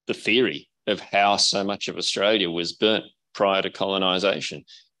the theory of how so much of Australia was burnt prior to colonisation.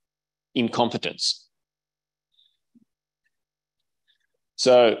 Incompetence.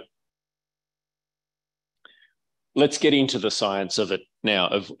 So let's get into the science of it now,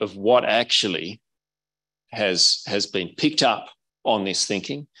 of what actually has been picked up on this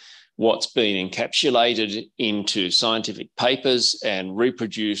thinking, what's been encapsulated into scientific papers and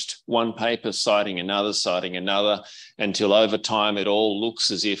reproduced, one paper citing another, until over time it all looks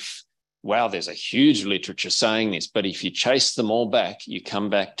as if, wow, there's a huge literature saying this. But if you chase them all back, you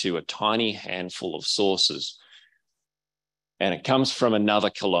come back to a tiny handful of sources. And it comes from another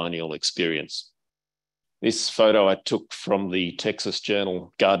colonial experience. This photo I took from the Texas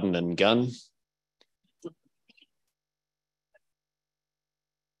journal Garden and Gun.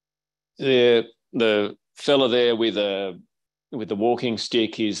 The fella there with the walking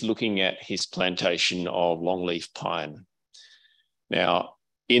stick is looking at his plantation of longleaf pine. Now,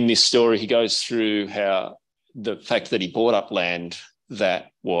 in this story, he goes through how the fact that he bought up land that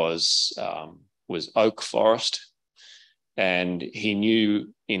was oak forest, and he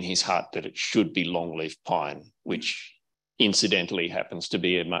knew in his heart that it should be longleaf pine, which incidentally happens to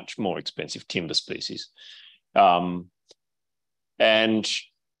be a much more expensive timber species. And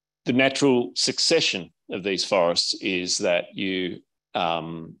the natural succession of these forests is that you,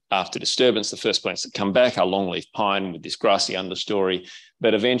 after disturbance, the first plants that come back are longleaf pine with this grassy understory,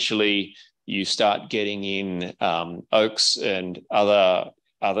 but eventually you start getting in oaks and other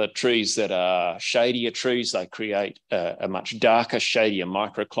trees that are shadier trees. They create a much darker, shadier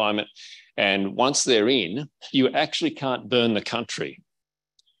microclimate. And once they're in, you actually can't burn the country.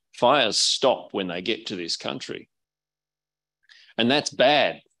 Fires stop when they get to this country. And that's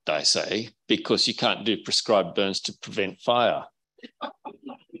bad, they say, because you can't do prescribed burns to prevent fire.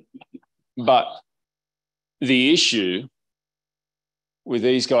 But the issue with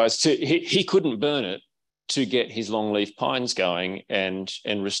these guys, he couldn't burn it to get his longleaf pines going and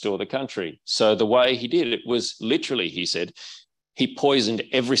restore the country. So the way he did it was literally, he said, he poisoned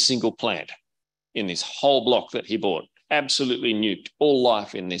every single plant in this whole block that he bought, absolutely nuked all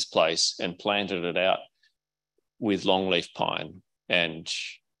life in this place and planted it out with longleaf pine. And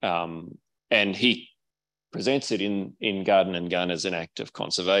he presents it in Garden and Gun as an act of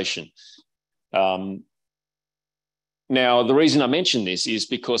conservation. Now, the reason I mention this is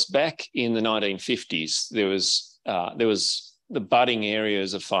because back in the 1950s, there was the budding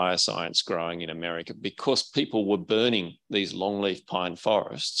areas of fire science growing in America because people were burning these longleaf pine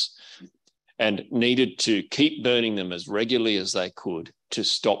forests and needed to keep burning them as regularly as they could to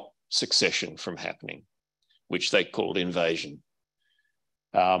stop succession from happening, which they called invasion.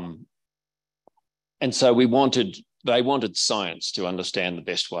 And so they wanted science to understand the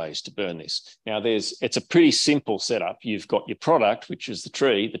best ways to burn this. Now, it's a pretty simple setup. You've got your product, which is the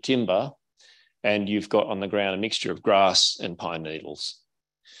tree, the timber, and you've got on the ground a mixture of grass and pine needles.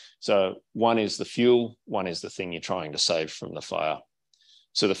 So one is the fuel, one is the thing you're trying to save from the fire.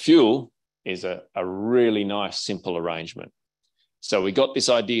 So the fuel is a really nice, simple arrangement. So we got this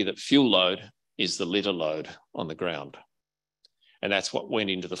idea that fuel load is the litter load on the ground. And that's what went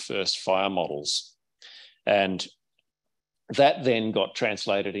into the first fire models. And that then got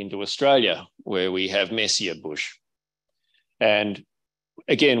translated into Australia, where we have messier bush. And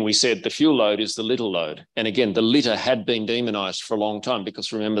again, we said the fuel load is the litter load. And again, the litter had been demonised for a long time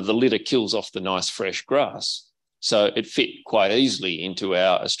because remember, the litter kills off the nice fresh grass. So it fit quite easily into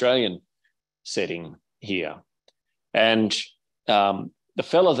our Australian setting here. And the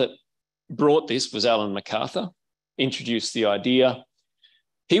fellow that brought this was Alan MacArthur, introduced the idea.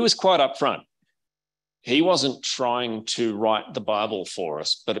 He was quite upfront. He wasn't trying to write the Bible for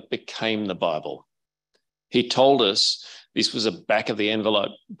us, but it became the Bible. He told us this was a back of the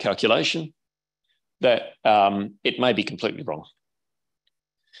envelope calculation, that it may be completely wrong.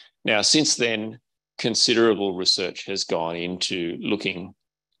 Now, since then, considerable research has gone into looking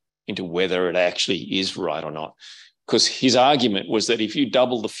into whether it actually is right or not, because his argument was that if you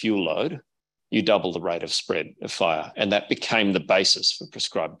double the fuel load, you double the rate of spread of fire, and that became the basis for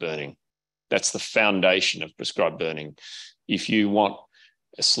prescribed burning. That's the foundation of prescribed burning. If you want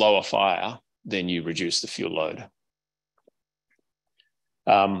a slower fire, then you reduce the fuel load.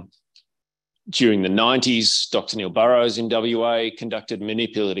 During the 90s, Dr. Neil Burrows in WA conducted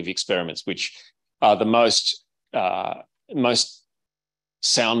manipulative experiments, which are the most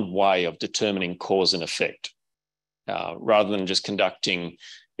sound way of determining cause and effect, rather than just conducting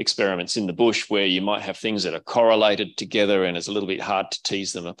experiments in the bush where you might have things that are correlated together and it's a little bit hard to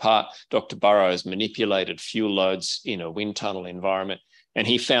tease them apart. Dr. Burrows manipulated fuel loads in a wind tunnel environment, and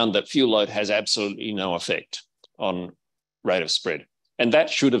he found that fuel load has absolutely no effect on rate of spread. And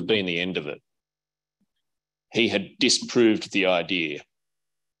that should have been the end of it. He had disproved the idea.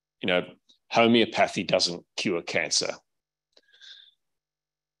 You know, homeopathy doesn't cure cancer.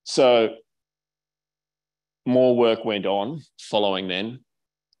 So more work went on following then.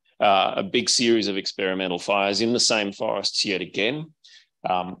 A big series of experimental fires in the same forests yet again.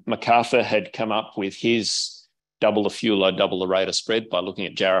 MacArthur had come up with his double the fuel load, double the rate of spread by looking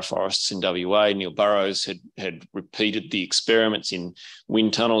at jarrah forests in WA. Neil Burrows had repeated the experiments in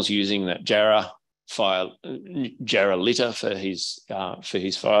wind tunnels using that jarrah litter for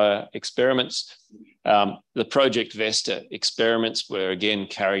his fire experiments. The Project Vesta experiments were again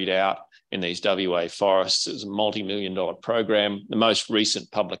carried out in these WA forests. It was a multi-million-dollar program. The most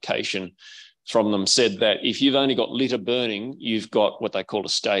recent publication from them said that if you've only got litter burning, you've got what they call a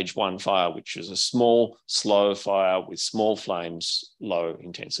stage 1 fire, which is a small, slow fire with small flames, low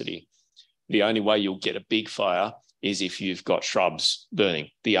intensity. The only way you'll get a big fire is if you've got shrubs burning.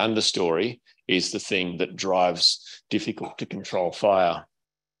 The understory is the thing that drives difficult to control fire.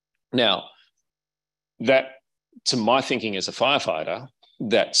 Now, that, to my thinking as a firefighter,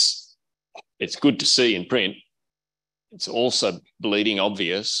 it's good to see in print. It's also bleeding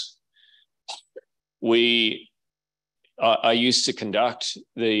obvious. I used to conduct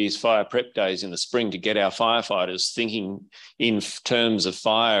these fire prep days in the spring to get our firefighters thinking in terms of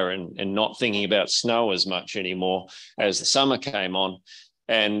fire and not thinking about snow as much anymore as the summer came on.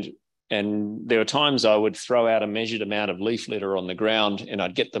 And there were times I would throw out a measured amount of leaf litter on the ground, and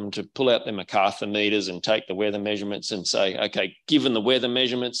I'd get them to pull out their MacArthur meters and take the weather measurements and say, okay, given the weather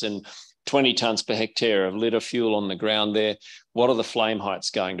measurements and 20 tonnes per hectare of litter fuel on the ground there, what are the flame heights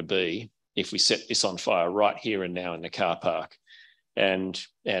going to be if we set this on fire right here and now in the car park? And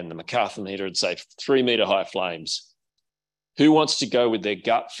the MacArthur meter would say 3 metre high flames. Who wants to go with their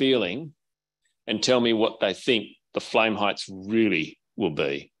gut feeling and tell me what they think the flame heights really will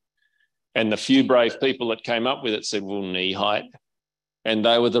be? And the few brave people that came up with it said, well, knee height. And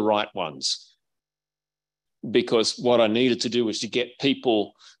they were the right ones. Because what I needed to do was to get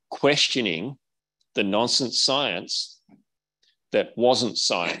people questioning the nonsense science that wasn't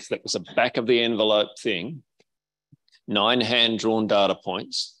science, that was a back of the envelope thing, 9 hand-drawn data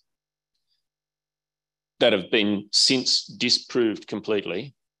points that have been since disproved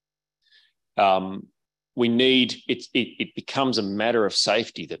completely. It becomes a matter of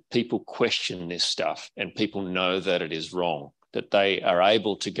safety that people question this stuff and people know that it is wrong, that they are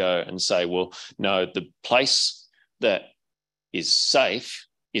able to go and say, well, no, the place that is safe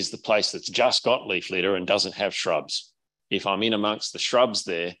is the place that's just got leaf litter and doesn't have shrubs. If I'm in amongst the shrubs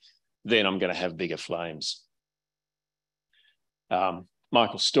there, then I'm going to have bigger flames.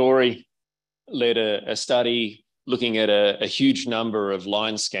 Michael Story led a study looking at a huge number of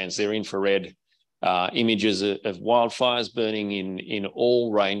line scans. They're infrared images of wildfires burning in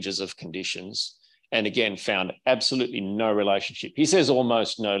all ranges of conditions, and again found absolutely no relationship. He says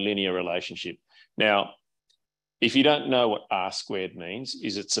almost no linear relationship. Now, if you don't know what R squared means,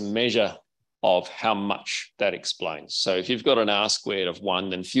 it's a measure of how much that explains. So if you've got an R squared of 1,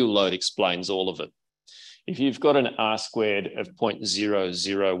 then fuel load explains all of it. If you've got an R squared of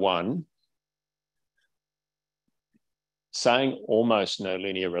 0.001, saying almost no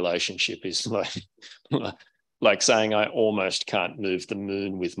linear relationship is like saying I almost can't move the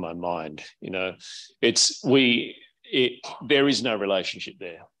moon with my mind. You know, there is no relationship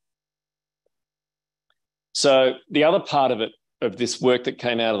there. So the other part of this work that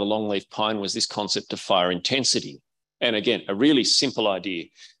came out of the longleaf pine was this concept of fire intensity. And again, a really simple idea.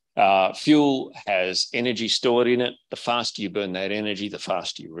 Fuel has energy stored in it. The faster you burn that energy, the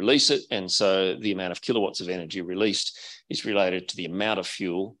faster you release it. And so the amount of kilowatts of energy released is related to the amount of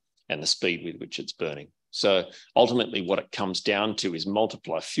fuel and the speed with which it's burning. So ultimately what it comes down to is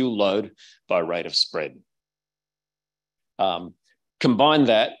multiply fuel load by rate of spread. Combine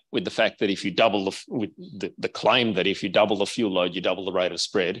that with the fact that if you double the claim that if you double the fuel load, you double the rate of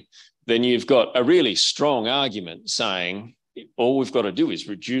spread, then you've got a really strong argument saying all we've got to do is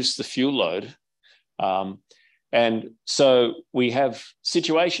reduce the fuel load. And so we have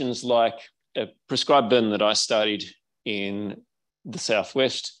situations like a prescribed burn that I studied in the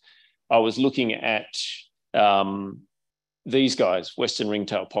Southwest. I was looking at these guys, Western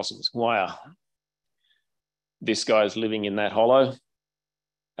ringtail possums. Wow. This guy's living in that hollow.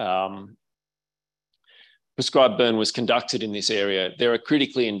 Prescribed burn was conducted in this area. They're a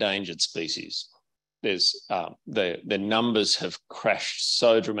critically endangered species. The numbers have crashed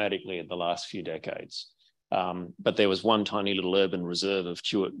so dramatically in the last few decades. But there was one tiny little urban reserve of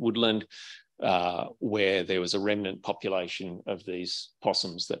Chewett woodland where there was a remnant population of these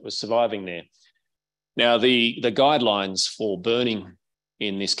possums that was surviving there. Now, the guidelines for burning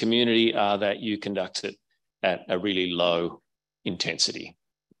in this community are that you conduct it at a really low intensity.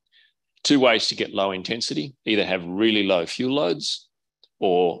 2 ways to get low intensity: either have really low fuel loads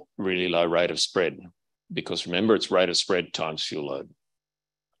or really low rate of spread, because remember, it's rate of spread times fuel load.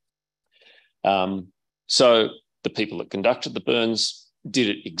 So the people that conducted the burns did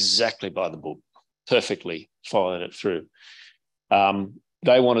it exactly by the book, perfectly followed it through.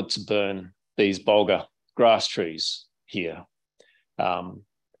 They wanted to burn these bulgur grass trees here.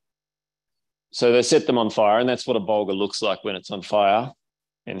 So they set them on fire, and that's what a bulgur looks like when it's on fire.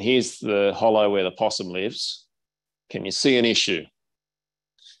 And here's the hollow where the possum lives. Can you see an issue?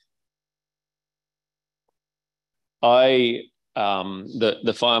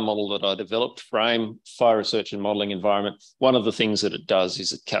 The fire model that I developed, FRAME, Fire Research and Modelling Environment, one of the things that it does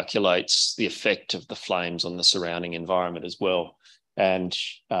is it calculates the effect of the flames on the surrounding environment as well. And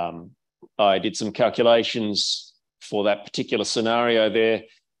I did some calculations for that particular scenario there.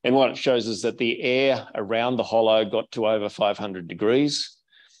 And what it shows is that the air around the hollow got to over 500 degrees.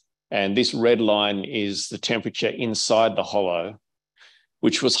 And this red line is the temperature inside the hollow,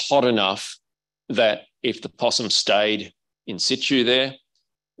 which was hot enough that if the possum stayed in situ there,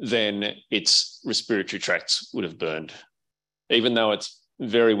 then its respiratory tracts would have burned, even though it's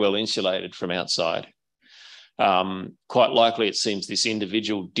very well insulated from outside. Quite likely, it seems this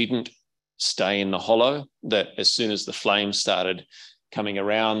individual didn't stay in the hollow, that as soon as the flames started coming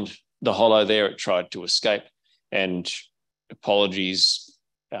around the hollow there, it tried to escape. And apologies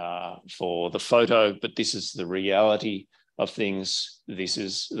for the photo, but this is the reality of things. This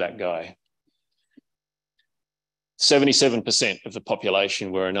is that guy. 77% of the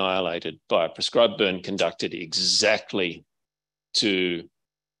population were annihilated by a prescribed burn conducted exactly to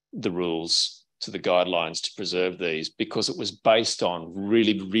the rules, to the guidelines to preserve these, because it was based on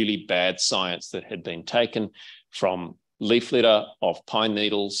really, really bad science that had been taken from leaf litter of pine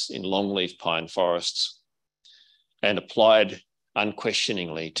needles in longleaf pine forests and applied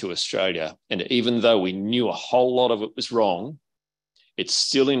unquestioningly to Australia. And even though we knew a whole lot of it was wrong, it's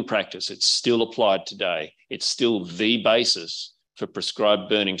still in practice. It's still applied today. It's still the basis for prescribed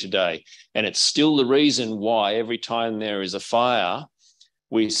burning today. And it's still the reason why every time there is a fire,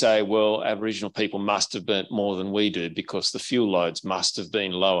 we say, well, Aboriginal people must have burnt more than we do because the fuel loads must have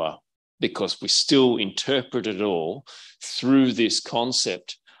been lower, because we still interpret it all through this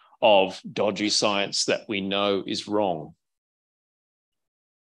concept of dodgy science that we know is wrong.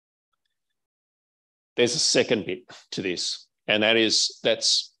 There's a second bit to this, and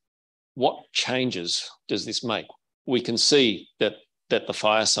that's what changes does this make? We can see that the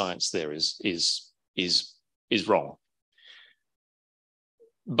fire science there is wrong.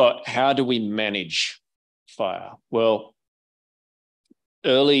 But how do we manage fire? Well,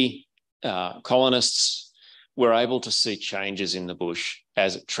 early colonists were able to see changes in the bush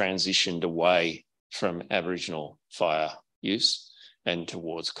as it transitioned away from Aboriginal fire use and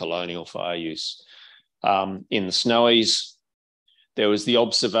towards colonial fire use. In the Snowies, there was the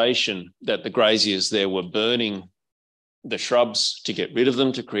observation that the graziers there were burning the shrubs to get rid of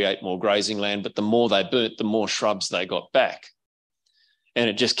them, to create more grazing land, but the more they burnt, the more shrubs they got back. And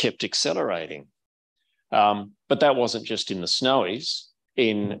it just kept accelerating. But that wasn't just in the Snowies.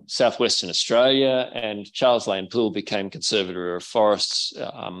 In southwestern Australia, and Charles Lane Poole became Conservator of Forests,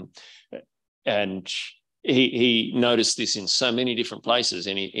 and he noticed this in so many different places.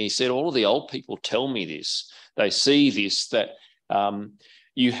 And he said, all of the old people tell me this. They see this, that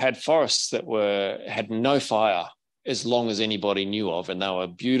you had forests that had no fire as long as anybody knew of, and they were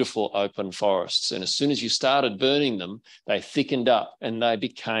beautiful open forests. And as soon as you started burning them, they thickened up and they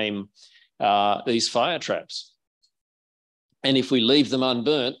became these fire traps. And if we leave them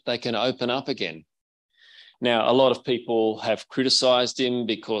unburnt, they can open up again. Now, a lot of people have criticised him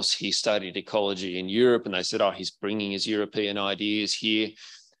because he studied ecology in Europe, and they said, oh, he's bringing his European ideas here.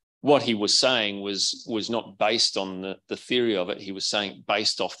 What he was saying was not based on the theory of it. He was saying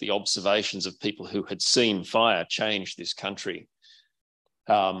based off the observations of people who had seen fire change this country.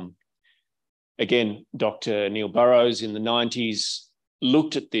 Again, Dr. Neil Burrows in the 90s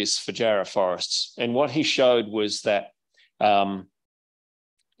looked at this for jarrah forests, and what he showed was that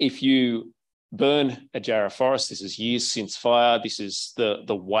if you burn a jarrah forest, this is years since fire, this is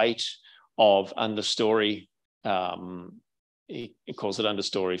the weight of understory, he calls it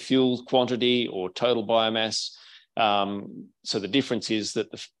understory fuel quantity or total biomass. So the difference is that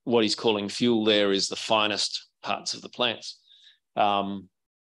what he's calling fuel there is the finest parts of the plants.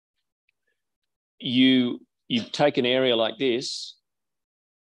 You take an area like this,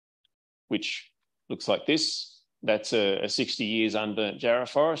 which looks like this. That's a 60 years unburnt jarrah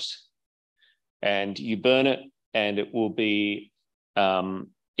forest, and you burn it, and it will be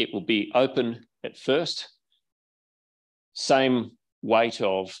open at first. Same weight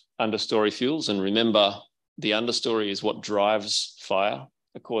of understory fuels, and remember, the understory is what drives fire,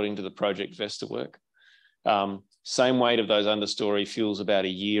 according to the Project Vesta work. Same weight of those understory fuels about a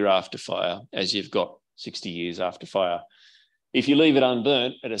year after fire, as you've got 60 years after fire. If you leave it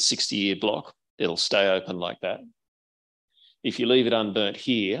unburnt at a 60-year block, it'll stay open like that. If you leave it unburnt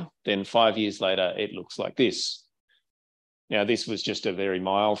here, then 5 years later, it looks like this. Now, this was just a very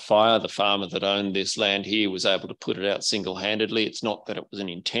mild fire. The farmer that owned this land here was able to put it out single-handedly. It's not that it was an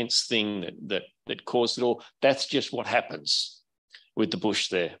intense thing that caused it all. That's just what happens with the bush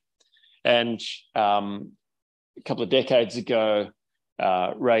there. And a couple of decades ago,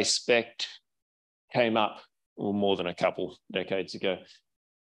 Ray Specht came up, or more than a couple decades ago,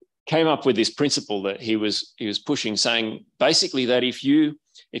 came up with this principle that he was pushing, saying basically that if you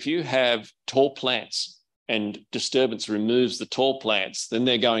have tall plants and disturbance removes the tall plants, then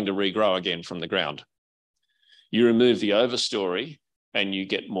they're going to regrow again from the ground. You remove the overstory and you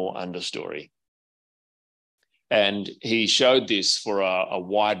get more understory. And he showed this for a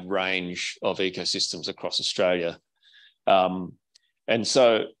wide range of ecosystems across Australia. And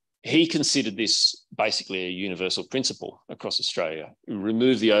so he considered this basically a universal principle across Australia. You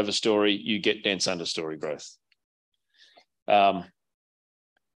remove the overstory, you get dense understory growth.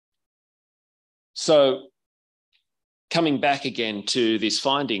 So coming back again to this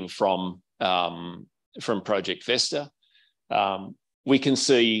finding from Project Vesta, we can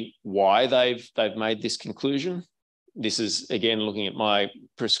see why they've made this conclusion. This is, again, looking at my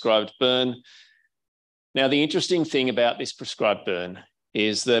prescribed burn. Now, the interesting thing about this prescribed burn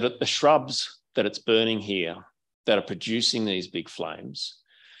is that the shrubs that it's burning here that are producing these big flames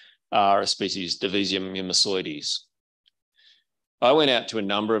are a species, Divisium mimosoides. I went out to a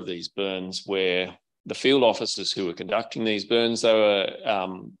number of these burns where the field officers who were conducting these burns, they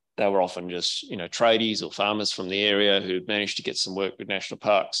were often just, tradies or farmers from the area who'd managed to get some work with national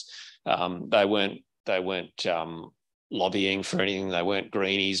parks. They weren't lobbying for anything. They weren't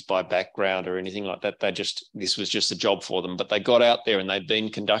greenies by background or anything like that. This was just a job for them. But they got out there and they'd been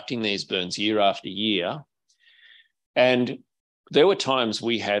conducting these burns year after year. And there were times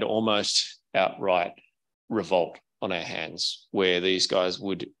we had almost outright revolt on our hands where these guys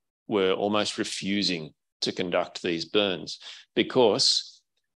were almost refusing to conduct these burns because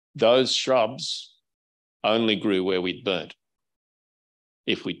those shrubs only grew where we'd burnt.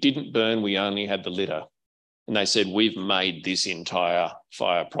 If we didn't burn, we only had the litter. And they said, we've made this entire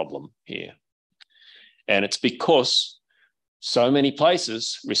fire problem here. And it's because so many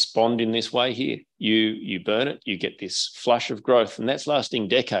places respond in this way here. You burn it, you get this flush of growth, and that's lasting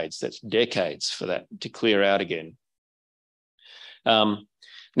decades. That's decades for that to clear out again.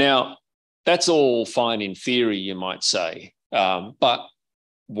 Now, that's all fine in theory, you might say. But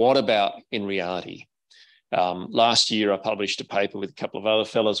what about in reality? Last year, I published a paper with a couple of other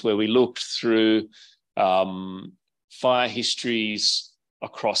fellows where we looked through fire histories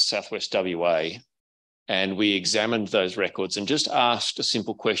across Southwest WA, and we examined those records and just asked a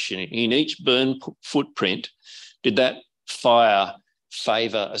simple question. In each burn footprint, did that fire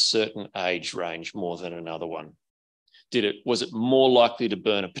favour a certain age range more than another one? Was it more likely to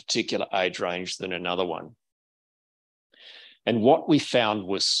burn a particular age range than another one? And what we found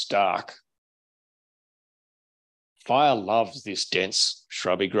was stark. Fire loves this dense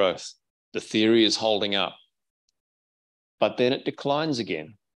shrubby growth. The theory is holding up, but then it declines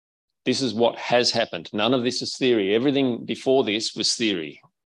again. This is what has happened. None of this is theory. Everything before this was theory.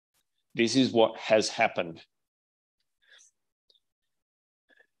 This is what has happened.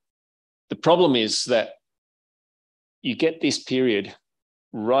 The problem is that you get this period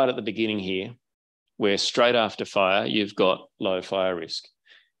right at the beginning here where straight after fire, you've got low fire risk.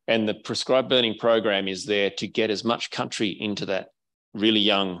 And the prescribed burning program is there to get as much country into that really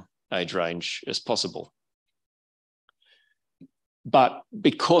young age range as possible. But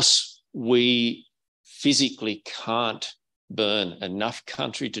because we physically can't burn enough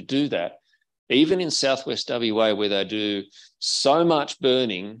country to do that, even in Southwest WA where they do so much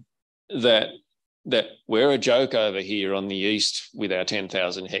burning that we're a joke over here on the east with our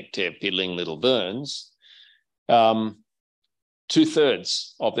 10,000 hectare piddling little burns,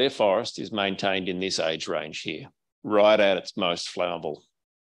 2/3 of their forest is maintained in this age range here, right at its most flammable.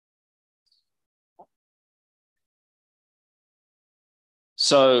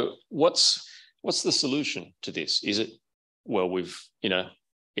 So what's the solution to this? Is it, well,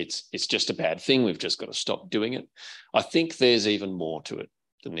 it's just a bad thing, we've just got to stop doing it? I think there's even more to it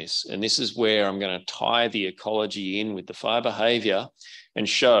than this. And this is where I'm going to tie the ecology in with the fire behaviour and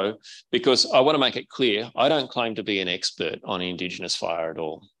show, because I want to make it clear, I don't claim to be an expert on Indigenous fire at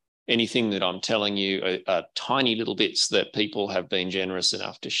all. Anything that I'm telling you are tiny little bits that people have been generous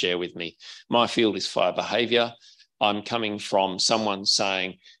enough to share with me. My field is fire behaviour. I'm coming from someone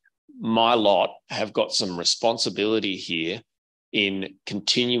saying, my lot have got some responsibility here in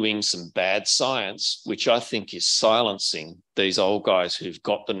continuing some bad science, which I think is silencing these old guys who've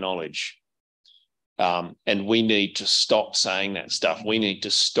got the knowledge. And we need to stop saying that stuff. We need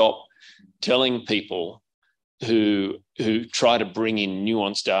to stop telling people who try to bring in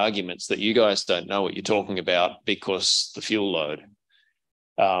nuanced arguments that you guys don't know what you're talking about because the fuel load.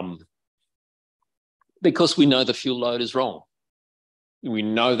 Because we know the fuel load is wrong. We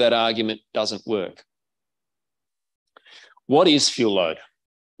know that argument doesn't work. What is fuel load?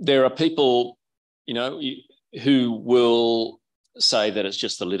 There are people, you know, who will say that it's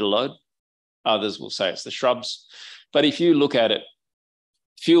just the little load. Others will say it's the shrubs. But if you look at it,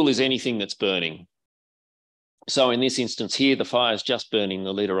 fuel is anything that's burning. So in this instance here, the fire is just burning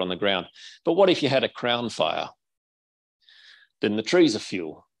the litter on the ground. But what if you had a crown fire? Then the trees are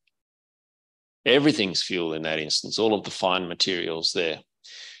fuel. Everything's fuel in that instance, all of the fine materials there.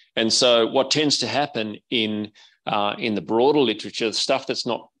 And so what tends to happen in the broader literature, the stuff that's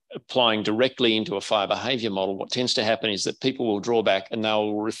not applying directly into a fire behaviour model, what tends to happen is that people will draw back and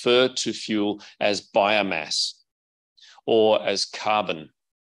they'll refer to fuel as biomass or as carbon.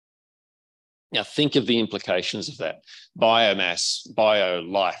 Now think of the implications of that. Biomass,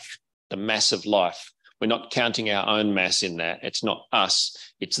 bio-life, the mass of life. We're not counting our own mass in that. It's not us,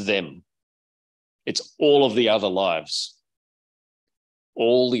 it's them. It's all of the other lives.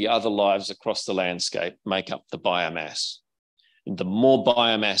 All the other lives across the landscape make up the biomass. And the more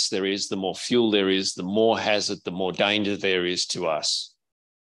biomass there is, the more fuel there is, the more hazard, the more danger there is to us.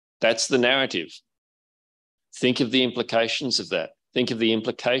 That's the narrative. Think of the implications of that. Think of the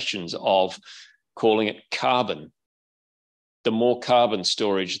implications of calling it carbon. The more carbon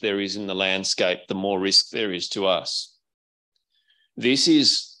storage there is in the landscape, the more risk there is to us. This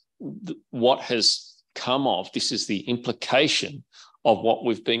is what has come of, this is the implication of what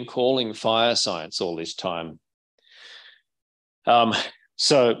we've been calling fire science all this time.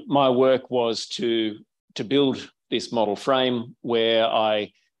 So my work was to build this model frame where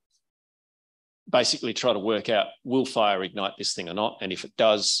I basically try to work out, will fire ignite this thing or not? And if it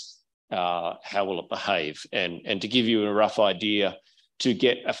does, how will it behave? And to give you a rough idea, to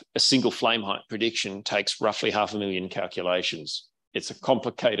get a single flame height prediction takes roughly 500,000 calculations. It's a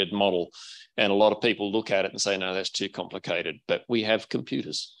complicated model. And a lot of people look at it and say, no, that's too complicated. But we have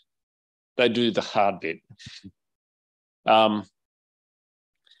computers. They do the hard bit.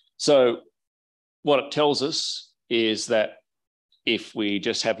 So what it tells us is that if we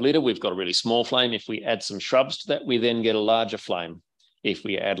just have litter, we've got a really small flame. If we add some shrubs to that, we then get a larger flame. If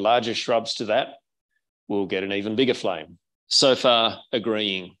we add larger shrubs to that, we'll get an even bigger flame. So far,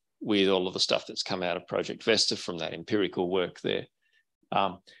 agreeing with all of the stuff that's come out of Project Vesta from that empirical work there.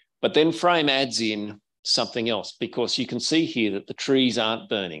 But then Frame adds in something else, because you can see here that the trees aren't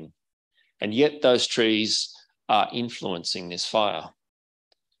burning, and yet those trees are influencing this fire.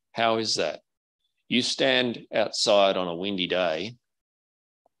 How is that? You stand outside on a windy day,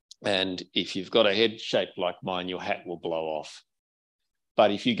 and if you've got a head shaped like mine, your hat will blow off.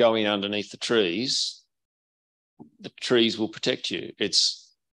 But if you go in underneath the trees will protect you.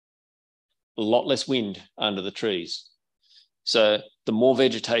 It's a lot less wind under the trees. So the more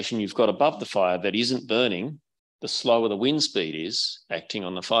vegetation you've got above the fire that isn't burning, the slower the wind speed is acting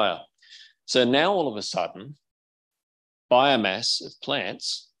on the fire. So now all of a sudden, biomass of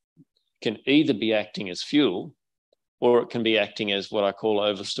plants can either be acting as fuel, or it can be acting as what I call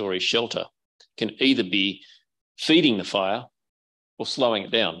overstory shelter. It can either be feeding the fire or slowing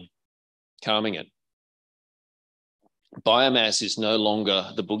it down, calming it. Biomass is no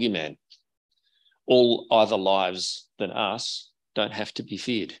longer the boogeyman. All other lives than us don't have to be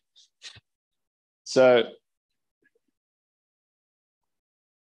feared. So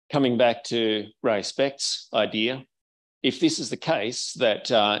coming back to Ray Specht's idea, if this is the case, that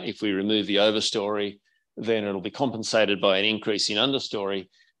if we remove the overstory, then it'll be compensated by an increase in understory,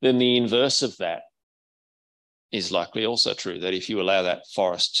 then the inverse of that is likely also true, that if you allow that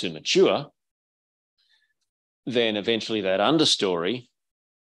forest to mature, then eventually that understory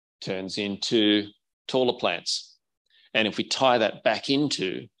turns into taller plants. And if we tie that back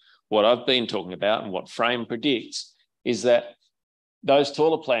into what I've been talking about and what Frame predicts, is that those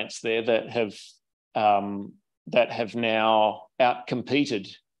taller plants there that have now outcompeted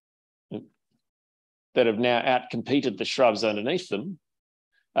the shrubs underneath them,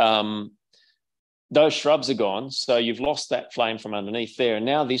 those shrubs are gone. So you've lost that flame from underneath there. And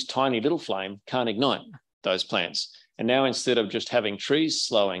now this tiny little flame can't ignite those plants. And now instead of just having trees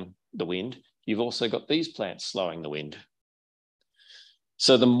slowing the wind, you've also got these plants slowing the wind.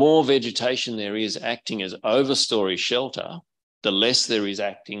 So the more vegetation there is acting as overstory shelter, the less there is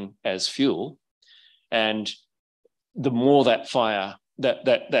acting as fuel. And the more that fire,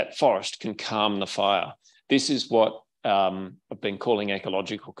 that forest can calm the fire. This is what I've been calling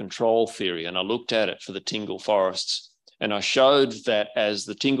ecological control theory. And I looked at it for the Tingle forests, and I showed that as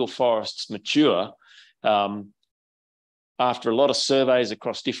the Tingle forests mature, after a lot of surveys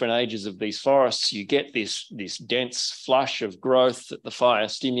across different ages of these forests, you get this dense flush of growth that the fire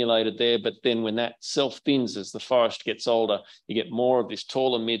stimulated there. But then when that self-thins as the forest gets older, you get more of this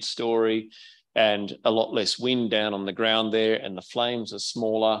taller mid-story and a lot less wind down on the ground there, and the flames are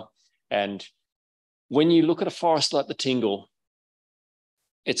smaller. And when you look at a forest like the Tingle,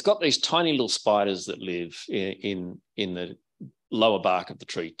 it's got these tiny little spiders that live in the lower bark of the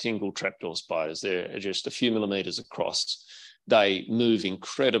tree, Tingle trapdoor spiders. They're just a few millimeters across. They move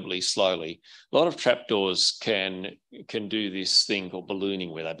incredibly slowly. A lot of trapdoors can do this thing called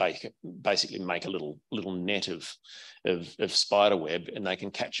ballooning, where they basically make a little net of spider web, and they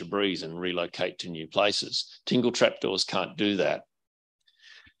can catch a breeze and relocate to new places. Tingle trapdoors can't do that.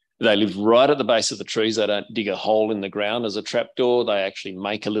 They live right at the base of the trees. They don't dig a hole in the ground as a trapdoor. They actually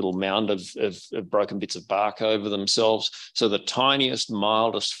make a little mound of broken bits of bark over themselves. So the tiniest,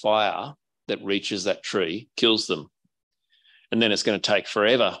 mildest fire that reaches that tree kills them. And then it's going to take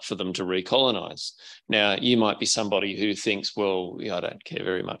forever for them to recolonize. Now, you might be somebody who thinks, well, I don't care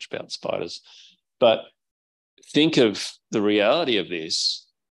very much about spiders. But think of the reality of this.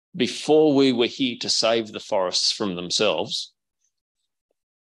 Before we were here to save the forests from themselves,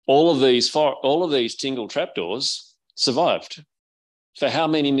 all of these Tingle trapdoors survived for how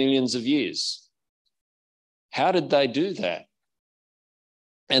many millions of years? How did they do that?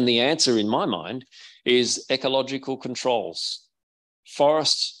 And the answer in my mind is ecological controls.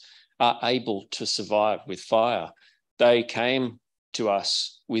 Forests are able to survive with fire. They came to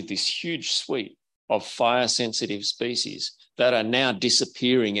us with this huge suite of fire-sensitive species that are now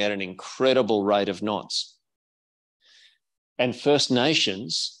disappearing at an incredible rate of knots. And First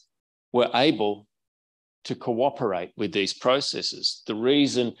Nations were able to cooperate with these processes. The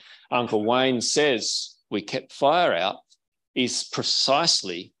reason Uncle Wayne says we kept fire out is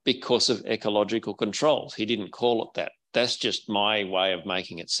precisely because of ecological controls. He didn't call it that. That's just my way of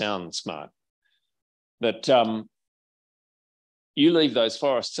making it sound smart. But you leave those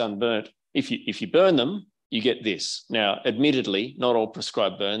forests unburnt. If you burn them, you get this. Now, admittedly, not all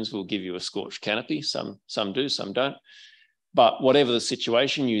prescribed burns will give you a scorched canopy. Some do, some don't. But whatever the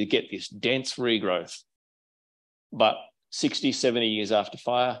situation, you get this dense regrowth. But 60, 70 years after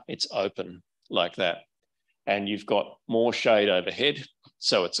fire, it's open like that. And you've got more shade overhead.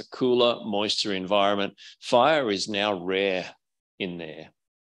 So it's a cooler, moister environment. Fire is now rare in there.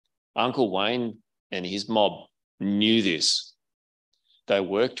 Uncle Wayne and his mob knew this. They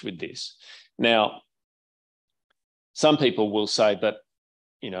worked with this. Now, some people will say, but,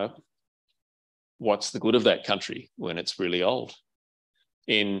 what's the good of that country when it's really old?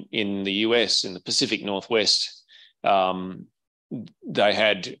 In the US, in the Pacific Northwest, they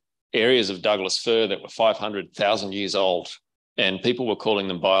had areas of Douglas fir that were 500,000 years old, and people were calling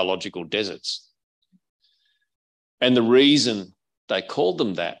them biological deserts. And the reason they called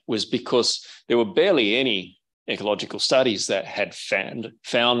them that was because there were barely any ecological studies that had found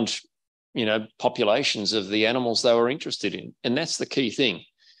populations of the animals they were interested in. And that's the key thing.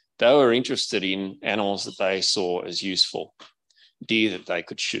 They were interested in animals that they saw as useful, deer that they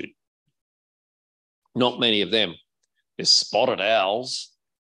could shoot. Not many of them. There's spotted owls.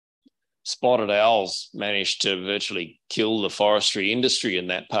 Spotted owls managed to virtually kill the forestry industry in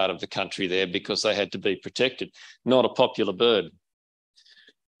that part of the country there because they had to be protected. Not a popular bird.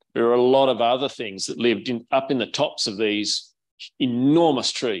 There are a lot of other things that lived up in the tops of these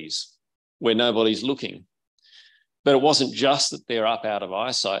enormous trees where nobody's looking. But it wasn't just that they're up out of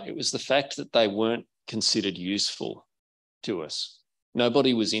eyesight. It was the fact that they weren't considered useful to us.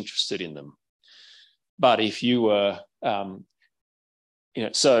 Nobody was interested in them. But if you were,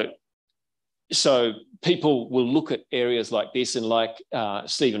 so people will look at areas like this, and like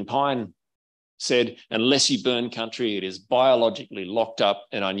Stephen Pine said, unless you burn country, it is biologically locked up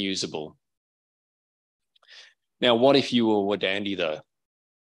and unusable. Now, what if you were Wadandi, though?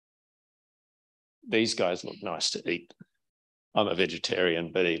 These guys look nice to eat. I'm a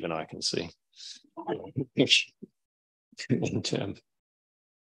vegetarian, but even I can see. The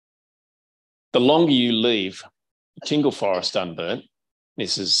longer you leave Tingle forest unburnt,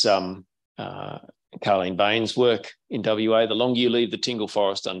 this is Carleen Bain's work in WA, the longer you leave the Tingle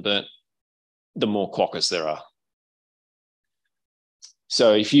forest unburnt, the more quokkas there are.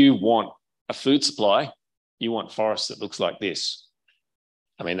 So if you want a food supply, you want forest that looks like this.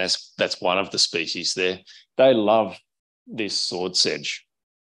 I mean, that's one of the species there. They love this sword sedge.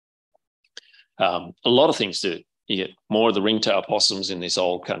 A lot of things do. You get more of the ringtail possums in this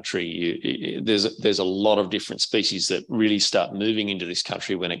old country. There's a lot of different species that really start moving into this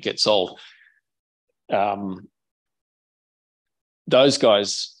country when it gets old. Those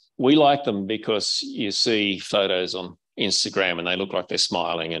guys, we like them because you see photos on Instagram and they look like they're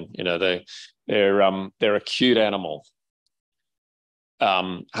smiling, and they're a cute animal.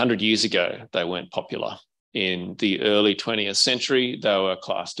 100 years ago, they weren't popular. In the early 20th century, they were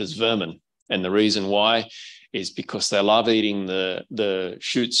classed as vermin. And the reason why is because they love eating the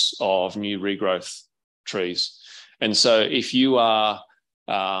shoots of new regrowth trees. And so if you are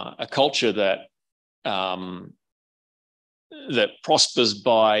a culture that prospers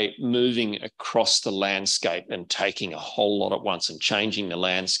by moving across the landscape and taking a whole lot at once and changing the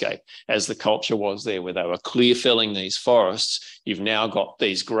landscape, as the culture was there where they were clear felling these forests, you've now got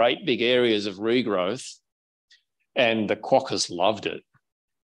these great big areas of regrowth, and the quokkas loved it.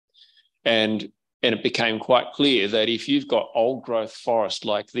 And it became quite clear that if you've got old growth forest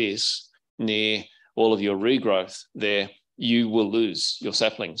like this near all of your regrowth there, you will lose your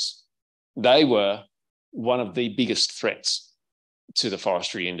saplings. They were one of the biggest threats to the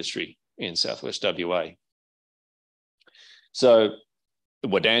forestry industry in Southwest WA. So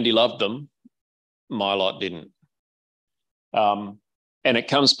Wadandi loved them, my lot didn't. And it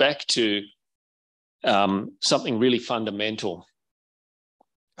comes back to something really fundamental.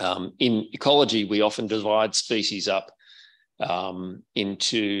 In ecology, we often divide species up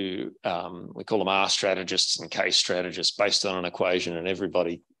into, we call them R strategists and K strategists based on an equation, and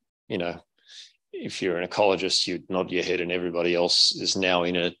everybody, if you're an ecologist, you'd nod your head, and everybody else is now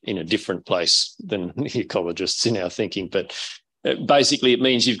in a different place than the ecologists in our thinking. But basically, it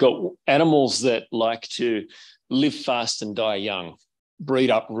means you've got animals that like to live fast and die young,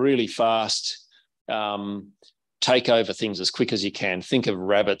 breed up really fast, take over things as quick as you can. Think of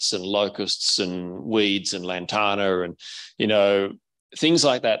rabbits and locusts and weeds and lantana and, things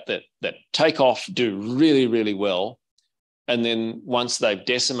like that take off, do really, really well. And then once they've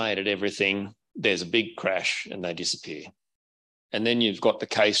decimated everything, there's a big crash and they disappear. And then you've got the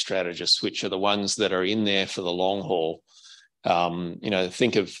K strategists, which are the ones that are in there for the long haul.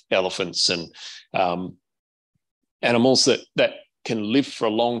 Think of elephants and animals that can live for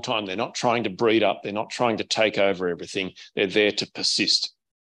a long time. They're not trying to breed up. They're not trying to take over everything. They're there to persist.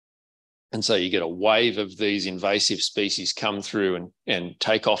 And so you get a wave of these invasive species come through and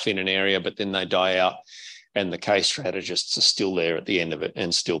take off in an area, but then they die out. And the K strategists are still there at the end of it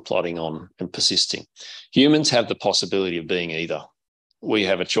and still plodding on and persisting. Humans have the possibility of being either. We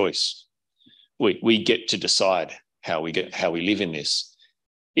have a choice. We get to decide how we live in this.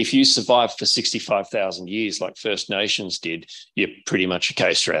 If you survive for 65,000 years like First Nations did, you're pretty much a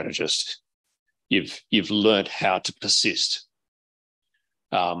K strategist. You've learned how to persist.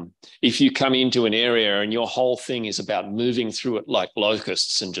 If you come into an area and your whole thing is about moving through it like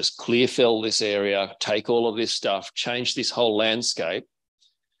locusts and just clear fell this area, take all of this stuff, change this whole landscape,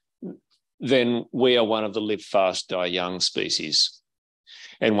 then we are one of the live fast, die young species.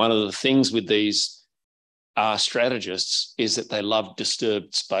 And one of the things with these strategists is that they love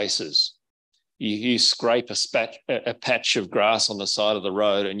disturbed spaces. You scrape a patch of grass on the side of the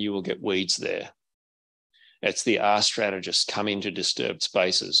road and you will get weeds there. It's the R strategists come into disturbed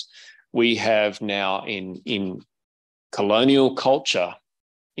spaces. We have now in colonial culture,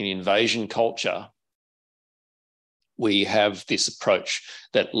 in invasion culture, we have this approach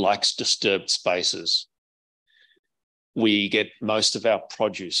that likes disturbed spaces. We get most of our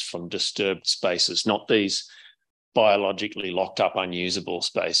produce from disturbed spaces, not these biologically locked up, unusable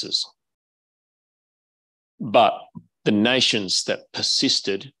spaces. But the nations that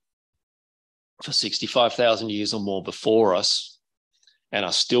persisted for 65,000 years or more before us and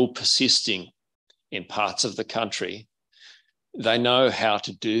are still persisting in parts of the country, they know how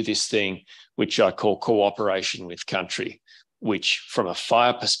to do this thing, which I call cooperation with country, which from a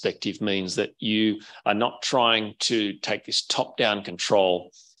fire perspective means that you are not trying to take this top-down control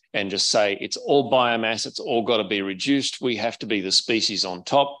and just say it's all biomass, it's all got to be reduced, we have to be the species on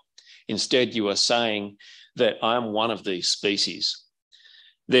top. Instead, you are saying that I'm one of these species.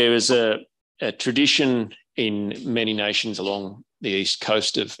 There is a tradition in many nations along the east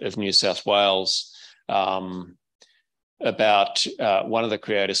coast of New South Wales about one of the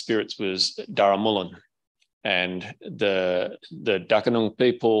creator spirits was Daramullan. And the Decolonising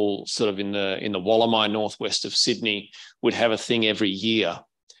people sort of in the Wallamai northwest of Sydney would have a thing every year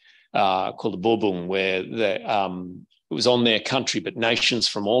called the Bobung, where it was on their country, but nations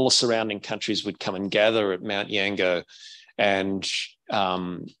from all the surrounding countries would come and gather at Mount Yango, and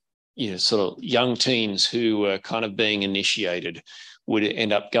sort of young teens who were kind of being initiated would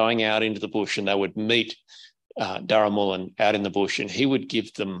end up going out into the bush, and they would meet Darramullan out in the bush, and he would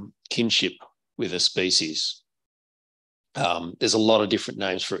give them kinship with a species. There's a lot of different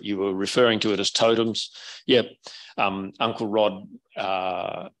names for it. You were referring to it as totems. Yep. Uncle Rod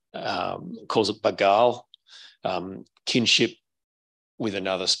calls it bagal, kinship with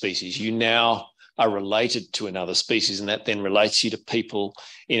another species. You now are related to another species, and that then relates you to people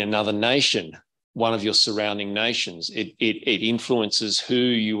in another nation, one of your surrounding nations. It influences who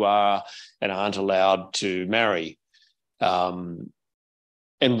you are and aren't allowed to marry. And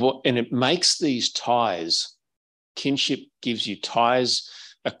it makes these ties. Kinship gives you ties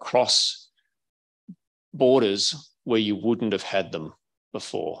across borders where you wouldn't have had them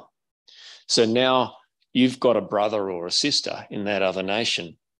before. So now you've got a brother or a sister in that other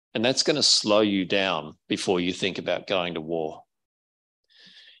nation, and that's going to slow you down before you think about going to war.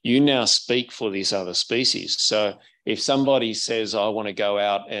 You now speak for this other species. So if somebody says, I want to go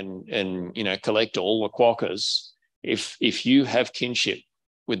out and collect all the quokkas, if you have kinship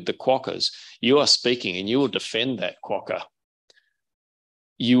with the quokkas, you are speaking and you will defend that quokka.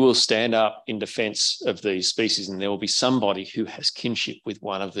 You will stand up in defense of these species, and there will be somebody who has kinship with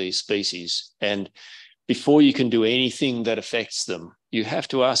one of these species. And before you can do anything that affects them, you have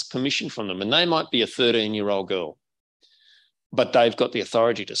to ask permission from them. And they might be a 13-year-old girl, but they've got the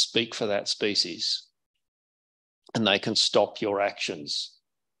authority to speak for that species, and they can stop your actions.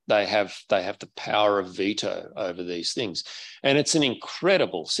 They have the power of veto over these things. And it's an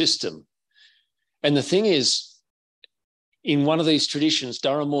incredible system. And the thing is, in one of these traditions,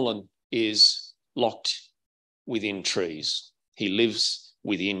 Darramullan is locked within trees. He lives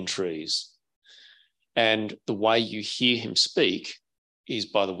within trees. And the way you hear him speak is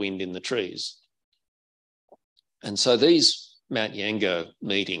by the wind in the trees. And so these Mount Yango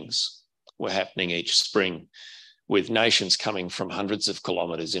meetings were happening each spring, with nations coming from hundreds of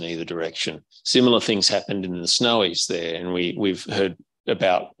kilometres in either direction. Similar things happened in the Snowies there, and we've heard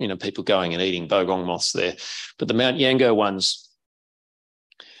about people going and eating bogong moths there. But the Mount Yango ones,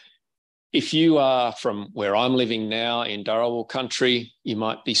 if you are from where I'm living now in Dharawal country, you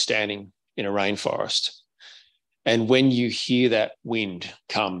might be standing in a rainforest. And when you hear that wind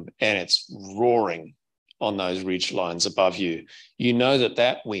come and it's roaring on those ridge lines above you, you know that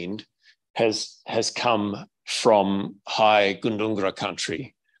that wind has come from high Gundungurra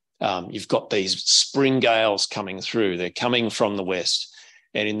country. You've got these spring gales coming through. They're coming from the west.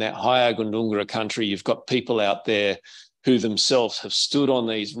 And in that higher Gundungurra country, you've got people out there who themselves have stood on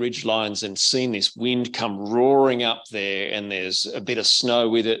these ridge lines and seen this wind come roaring up there, and there's a bit of snow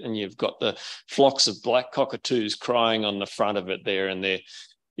with it, and you've got the flocks of black cockatoos crying on the front of it there, and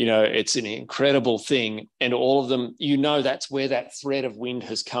it's an incredible thing. And all of them, that's where that thread of wind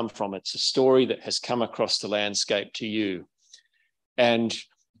has come from. It's a story that has come across the landscape to you. And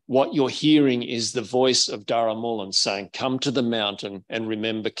what you're hearing is the voice of Darramullan saying, come to the mountain and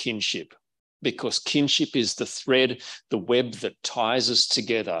remember kinship, because kinship is the thread, the web that ties us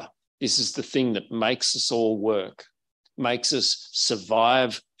together. This is the thing that makes us all work, makes us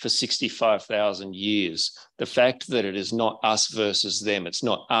survive for 65,000 years. The fact that it is not us versus them, it's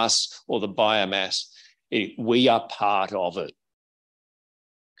not us or the biomass, we are part of it.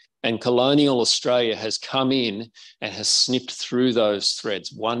 And colonial Australia has come in and has snipped through those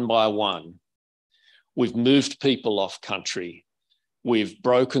threads one by one. We've moved people off country. We've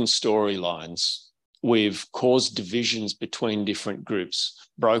broken storylines. We've caused divisions between different groups,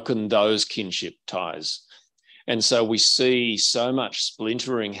 broken those kinship ties. And so we see so much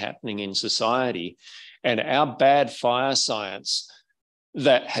splintering happening in society, and our bad fire science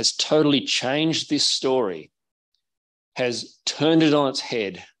that has totally changed this story has turned it on its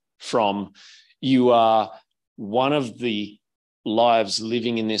head from you are one of the lives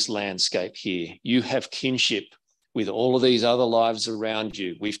living in this landscape here. You have kinship with all of these other lives around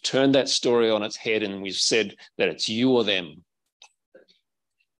you. We've turned that story on its head, and we've said that it's you or them.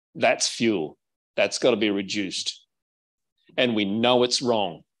 That's fuel. That's got to be reduced. And we know it's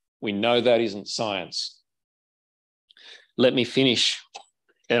wrong. We know that isn't science. Let me finish,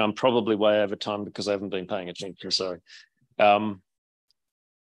 and I'm probably way over time because I haven't been paying attention, sorry.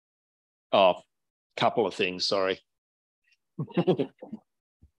 Couple of things, sorry.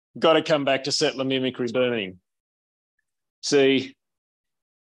 Got to come back to settler mimicry burning. See,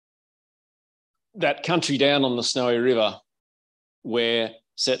 that country down on the Snowy River where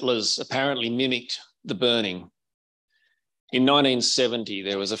settlers apparently mimicked the burning. In 1970,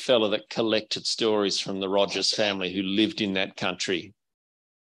 there was a fellow that collected stories from the Rogers family who lived in that country.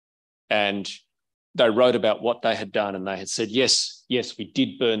 And they wrote about what they had done, and they had said, yes, we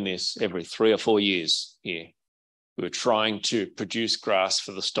did burn this every 3 or 4 years here. We were trying to produce grass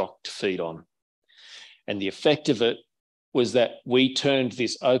for the stock to feed on. And the effect of it was that we turned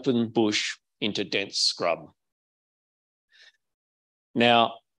this open bush into dense scrub.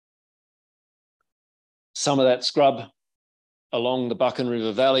 Now, some of that scrub along the Buchan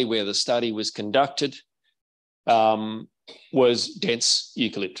River Valley where the study was conducted was dense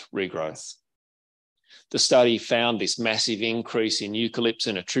eucalypt regrowth. The study found this massive increase in eucalypts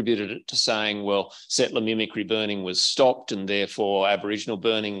and attributed it to saying, well, settler mimicry burning was stopped and therefore Aboriginal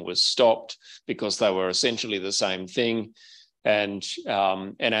burning was stopped because they were essentially the same thing. And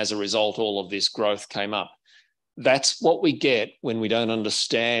as a result, all of this growth came up. That's what we get when we don't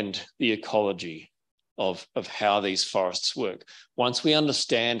understand the ecology of how these forests work. Once we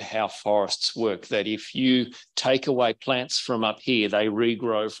understand how forests work, that if you take away plants from up here, they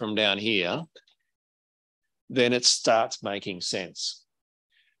regrow from down here, then it starts making sense.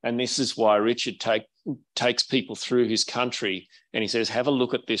 And this is why Richard takes people through his country and he says, have a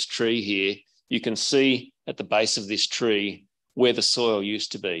look at this tree here. You can see at the base of this tree where the soil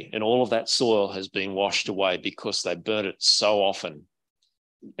used to be. And all of that soil has been washed away because they burnt it so often.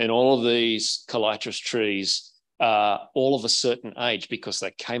 And all of these colitrus trees are all of a certain age because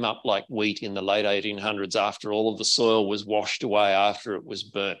they came up like wheat in the late 1800s after all of the soil was washed away after it was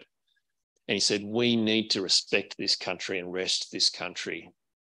burnt. And he said, we need to respect this country and rest this country.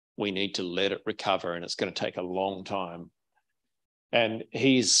 We need to let it recover, and it's going to take a long time. And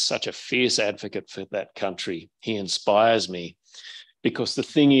he's such a fierce advocate for that country. He inspires me because the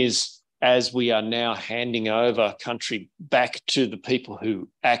thing is, as we are now handing over country back to the people who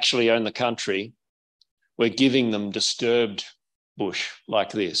actually own the country, we're giving them disturbed bush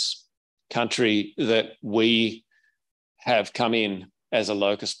like this, country that we have come in as a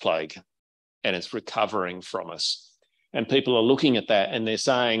locust plague, and it's recovering from us. And people are looking at that and they're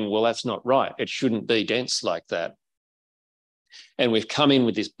saying, well, that's not right. It shouldn't be dense like that. And we've come in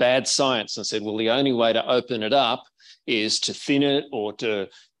with this bad science and said, well, the only way to open it up is to thin it or to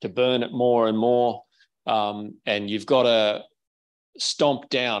burn it more and more. And you've got to stomp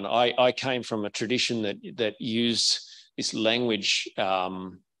down. I came from a tradition that used this language.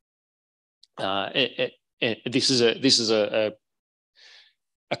 This is a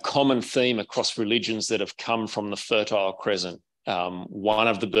common theme across religions that have come from the Fertile Crescent, one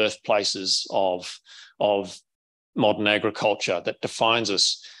of the birthplaces of modern agriculture that defines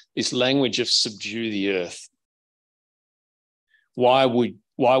us, this language of subdue the earth. Why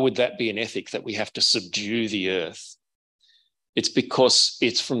would that be an ethic, that we have to subdue the earth? It's because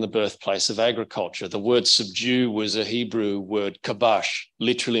it's from the birthplace of agriculture. The word subdue was a Hebrew word, kabash,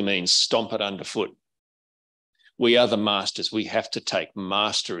 literally means stomp it underfoot. We are the masters. We have to take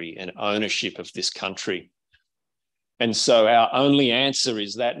mastery and ownership of this country. And so our only answer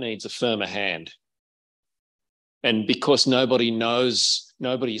is that needs a firmer hand. And because nobody knows,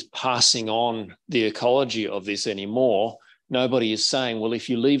 nobody's passing on the ecology of this anymore, nobody is saying, well, if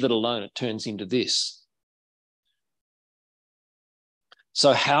you leave it alone, it turns into this.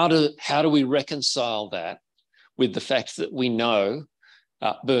 So how do we reconcile that with the fact that we know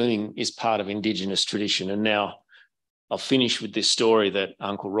burning is part of Indigenous tradition? And now I'll finish with this story that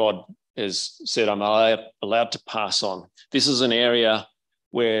Uncle Rod has said I'm allowed to pass on. This is an area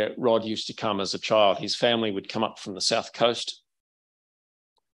where Rod used to come as a child. His family would come up from the south coast.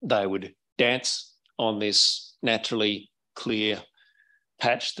 They would dance on this naturally clear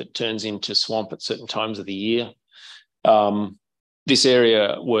patch that turns into swamp at certain times of the year. This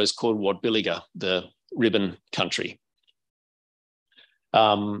area was called Wadbilliga, the ribbon country. They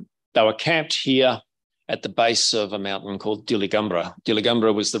were camped here at the base of a mountain called Diligumbra.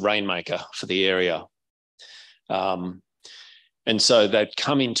 Diligumbra was the rainmaker for the area. And so they'd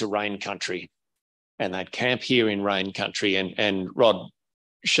come into rain country and they'd camp here in rain country. And Rod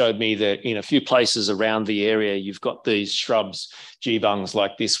showed me that in a few places around the area, you've got these shrubs, geebungs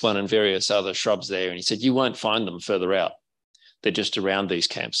like this one and various other shrubs there. And he said, you won't find them further out. They're just around these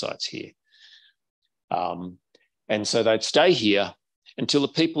campsites here. And so they'd stay here until the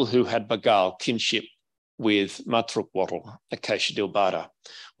people who had Bagal, kinship with Matruk wattle, Acacia dilbata,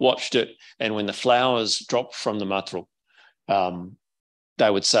 watched it. And when the flowers dropped from the Matruk, they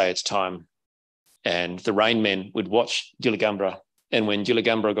would say it's time. And the rain men would watch Diligumbra. And when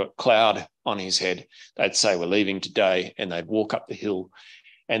Diligumbra got cloud on his head, they'd say, we're leaving today. And they'd walk up the hill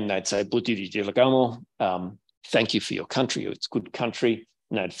and they'd say, Butiri Diligumo, thank you for your country. It's good country.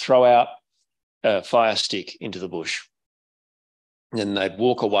 And they'd throw out a fire stick into the bush. And then they'd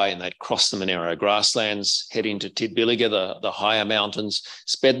walk away and they'd cross the Monero grasslands, head into Tidbilliga, the higher mountains,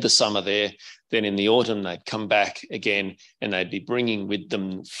 spend the summer there. Then in the autumn, they'd come back again and they'd be bringing with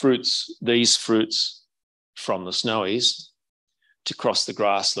them fruits, these fruits from the snowies to cross the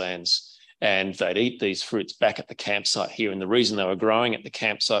grasslands. and they'd eat these fruits back at the campsite here. And the reason they were growing at the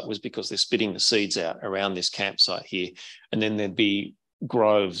campsite was because they're spitting the seeds out around this campsite here. And then there'd be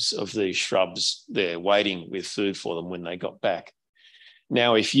groves of these shrubs there waiting with food for them when they got back.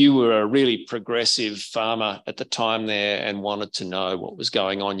 Now, if you were a really progressive farmer at the time there and wanted to know what was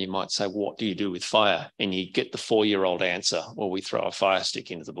going on, you might say, what do you do with fire? And you get the 4-year-old answer, well, we throw a fire stick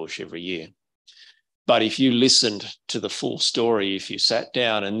into the bush every year. But if you listened to the full story, if you sat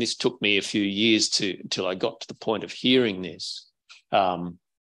down, and this took me a few years till I got to the point of hearing this,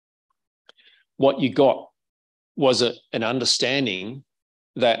 what you got was an understanding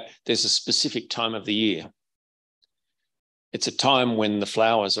that there's a specific time of the year. It's a time when the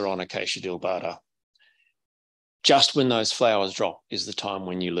flowers are on Acacia dilbata. Just when those flowers drop is the time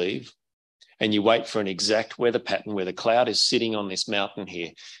when you leave. And you wait for an exact weather pattern where the cloud is sitting on this mountain here.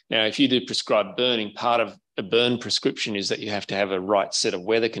 Now, if you do prescribe burning, part of a burn prescription is that you have to have a right set of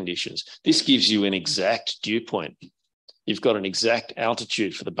weather conditions. This gives you an exact dew point. You've got an exact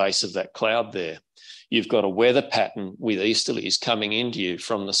altitude for the base of that cloud there. You've got a weather pattern with easterlies coming into you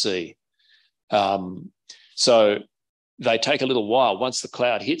from the sea. So they take a little while. Once the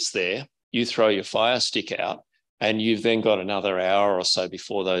cloud hits there, you throw your fire stick out, and you've then got another hour or so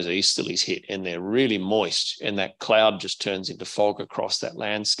before those easterlies hit, and they're really moist, and that cloud just turns into fog across that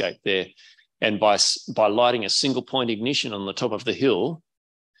landscape there. And by lighting a single point ignition on the top of the hill,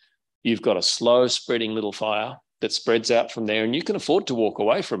 you've got a slow spreading little fire that spreads out from there, and you can afford to walk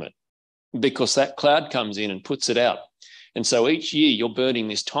away from it because that cloud comes in and puts it out. And so each year you're burning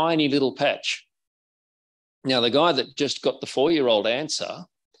this tiny little patch. Now, the guy that just got the 4-year-old answer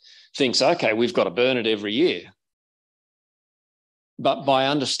thinks, okay, we've got to burn it every year. But by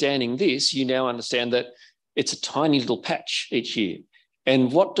understanding this, you now understand that it's a tiny little patch each year.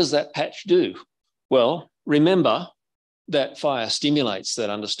 And what does that patch do? Well, remember that fire stimulates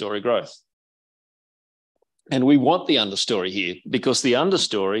that understory growth. And we want the understory here because the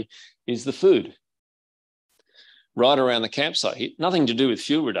understory is the food. Right around the campsite here, nothing to do with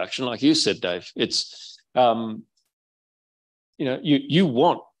fuel reduction, like you said, Dave. It's, you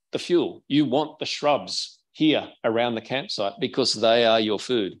want the fuel, you want the shrubs here around the campsite because they are your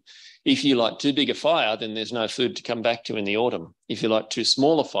food. If you light too big a fire, then there's no food to come back to in the autumn. If you light too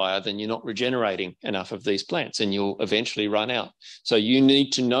small a fire, then you're not regenerating enough of these plants and you'll eventually run out. So you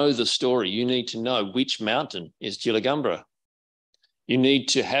need to know the story. You need to know which mountain is Gilligambra. You need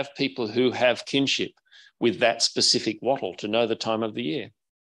to have people who have kinship with that specific wattle to know the time of the year.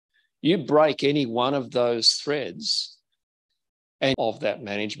 You break any one of those threads and of that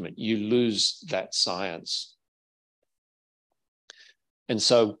management, you lose that science. And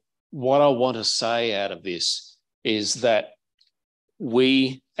so what I want to say out of this is that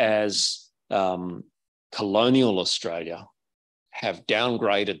we as colonial Australia have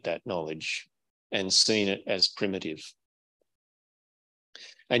downgraded that knowledge and seen it as primitive.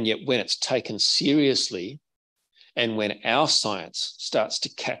 And yet when it's taken seriously and when our science starts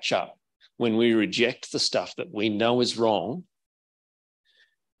to catch up, when we reject the stuff that we know is wrong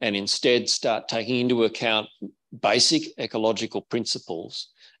and instead start taking into account basic ecological principles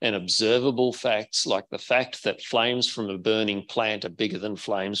and observable facts like the fact that flames from a burning plant are bigger than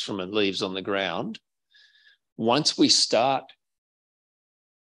flames from leaves on the ground, once we start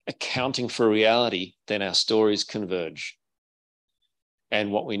accounting for reality, then our stories converge.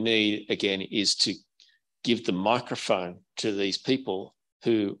 And what we need, again, is to give the microphone to these people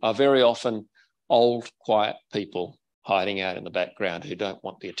who are very often old, quiet people hiding out in the background who don't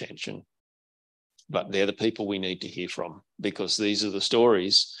want the attention. But they're the people we need to hear from because these are the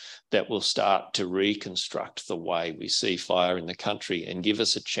stories that will start to reconstruct the way we see fire in the country and give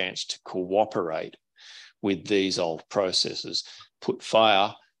us a chance to cooperate with these old processes, put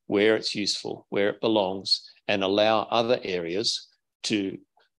fire where it's useful, where it belongs, and allow other areas to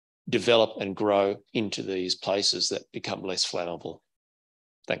develop and grow into these places that become less flammable.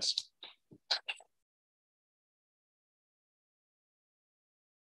 Thanks.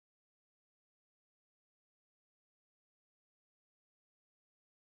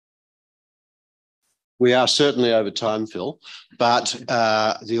 We are certainly over time, Phil, but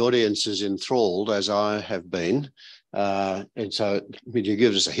the audience is enthralled, as I have been. And so you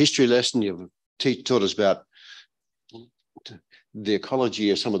give us a history lesson, you've taught us about the ecology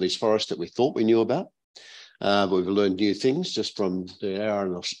of some of these forests that we thought we knew about. We've learned new things just from the hour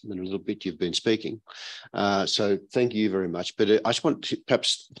and a little bit you've been speaking. So thank you very much. But I just want to,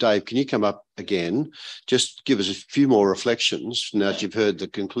 perhaps, Dave, can you come up again? Just give us a few more reflections now that you've heard the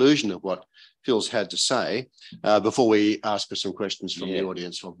conclusion of what Phil's had to say before we ask for some questions from the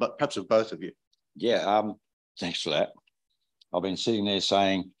audience, but perhaps of both of you. Yeah, thanks for that. I've been sitting there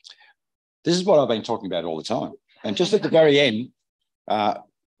saying, This is what I've been talking about all the time. And just at the very end,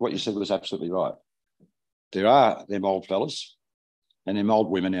 what you said was absolutely right. There are them old fellas and them old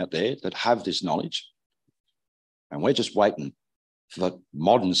women out there that have this knowledge, and we're just waiting for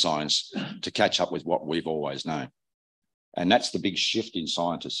modern science to catch up with what we've always known. And that's the big shift in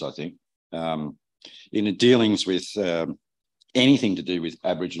scientists, I think. In the dealings with anything to do with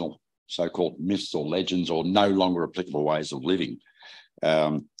Aboriginal so-called myths or legends or no longer applicable ways of living,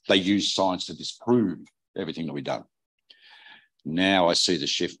 they use science to disprove everything that we've done. Now I see the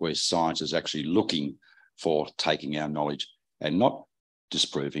shift where science is actually looking for taking our knowledge and not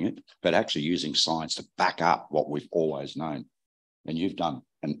disproving it, but actually using science to back up what we've always known. And you've done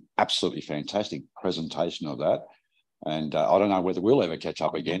an absolutely fantastic presentation of that. And I don't know whether we'll ever catch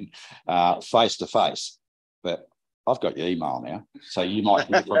up again face to face, but I've got your email now, so you might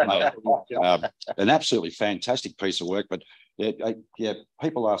hear from me. An absolutely fantastic piece of work. But yeah,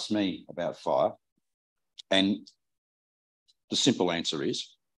 people ask me about fire, and the simple answer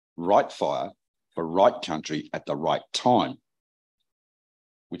is right fire for right country at the right time,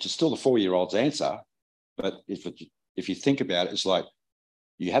 which is still the 4-year-old's answer. But if you think about it, it's like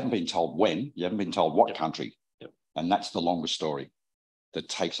you haven't been told when, you haven't been told what country. And that's the longest story that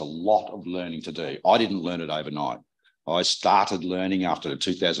takes a lot of learning to do. I didn't learn it overnight. I started learning after the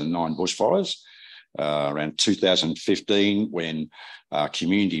 2009 bushfires, around 2015, when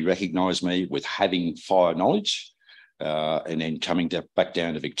community recognised me with having fire knowledge, and then coming back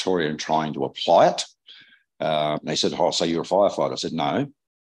down to Victoria and trying to apply it. They said, "Oh, so you're a firefighter?" I said, "No,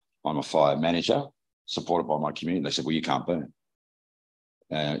 I'm a fire manager supported by my community." They said, "Well, you can't burn."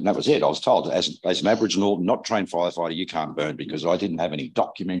 And that was it. I was told, as an Aboriginal, not trained firefighter, you can't burn, because I didn't have any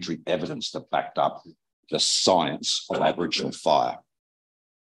documentary evidence that backed up the science of Aboriginal fire.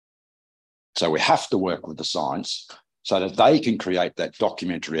 So we have to work with the science so that they can create that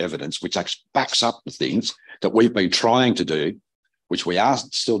documentary evidence which actually backs up the things that we've been trying to do, which we are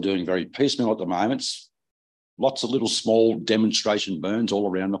still doing very piecemeal at the moment. Lots of little small demonstration burns all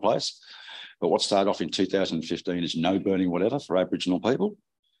around the place. But what started off in 2015 is no burning whatever for Aboriginal people,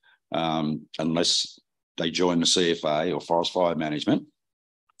 unless they join the CFA or Forest Fire Management.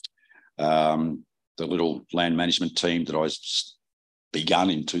 The little land management team that I begun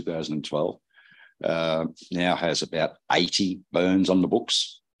in 2012 now has about 80 burns on the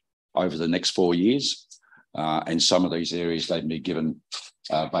books over the next 4 years. And some of these areas they've been given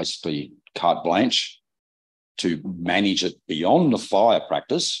basically carte blanche to manage it beyond the fire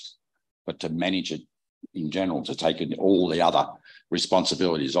practice, but to manage it in general, to take in all the other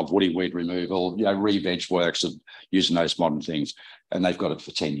responsibilities of woody weed removal, re-veg works, and using those modern things. And they've got it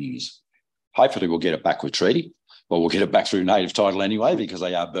for 10 years. Hopefully we'll get it back with treaty, or we'll get it back through native title anyway, because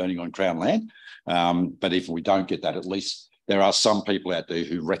they are burning on Crown land. But if we don't get that, at least there are some people out there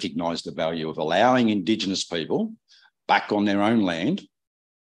who recognise the value of allowing Indigenous people back on their own land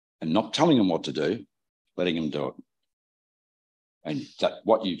and not telling them what to do, letting them do it. And that,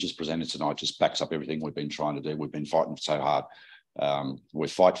 what you just presented tonight, just backs up everything we've been trying to do. We've been fighting so hard. We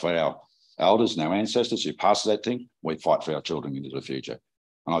fight for our elders and our ancestors who passed that thing. We fight for our children into the future.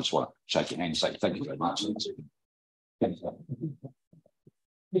 And I just want to shake your hand and say thank you very much.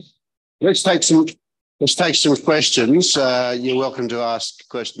 Let's take some questions. You're welcome to ask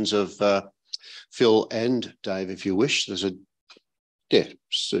questions of Phil and Dave if you wish. There's a in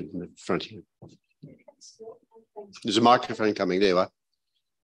the front of you. There's a microphone coming there, right?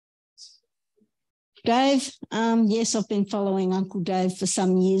 Dave, yes, I've been following Uncle Dave for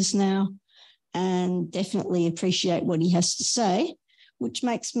some years now and definitely appreciate what he has to say, which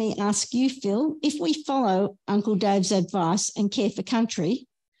makes me ask you, Phil, if we follow Uncle Dave's advice and care for country,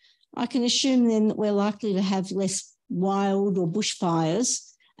 I can assume then that we're likely to have less wild or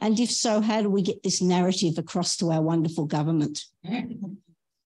bushfires. And if so, how do we get this narrative across to our wonderful government?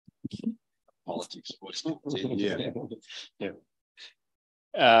 Politics.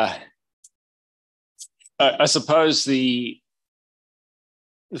 Yeah. I suppose the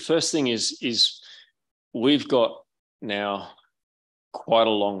first thing is we've got now quite a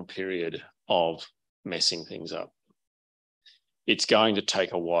long period of messing things up. It's going to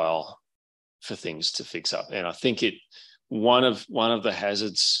take a while for things to fix up, and I think one of the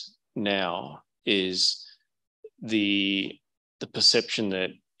hazards now is the perception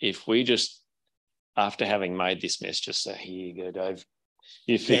that if we just, after having made this mess, just say, "Here you go, Dave,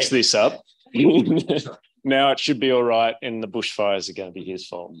 you fix this up." Now it should be all right, and the bushfires are going to be his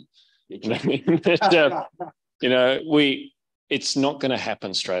fault. It's not going to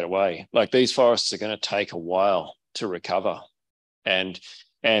happen straight away. Like, these forests are going to take a while to recover, and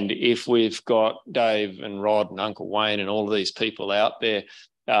if we've got Dave and Rod and Uncle Wayne and all of these people out there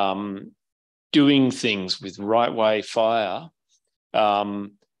doing things with right way fire,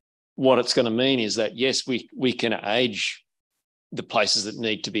 what it's going to mean is that, yes, we can age the places that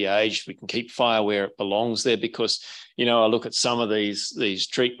need to be aged. We can keep fire where it belongs there, because, you know, I look at some of these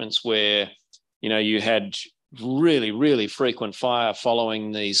treatments where, you know, you had really, really frequent fire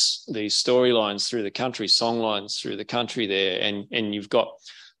following these storylines through the country, song lines through the country there, and you've got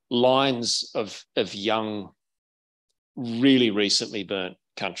lines of young, really recently burnt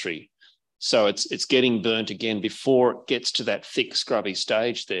country. So it's getting burnt again before it gets to that thick, scrubby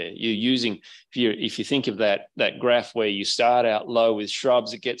stage there. You're using, if you think of that graph where you start out low with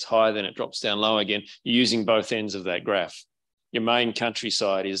shrubs, it gets higher, then it drops down low again. You're using both ends of that graph. Your main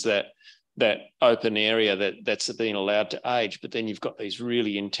countryside is that open area that's been allowed to age, but then you've got these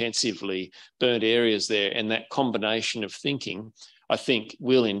really intensively burnt areas there. And that combination of thinking, I think,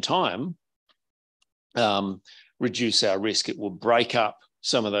 will in time reduce our risk. It will break up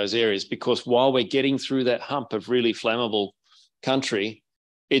some of those areas, because while we're getting through that hump of really flammable country,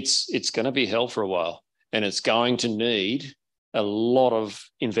 it's going to be hell for a while, and it's going to need a lot of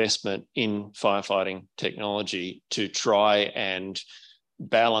investment in firefighting technology to try and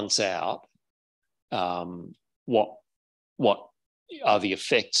balance out what are the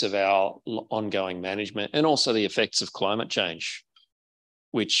effects of our ongoing management, and also the effects of climate change,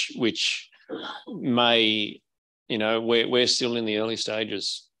 which may, you know, we're still in the early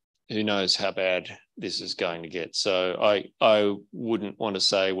stages. Who knows how bad this is going to get? So I wouldn't want to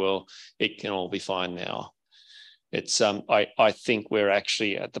say, well, it can all be fine now. It's I think we're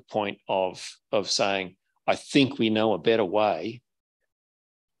actually at the point of saying, I think we know a better way,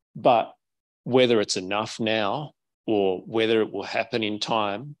 but whether it's enough now, or whether it will happen in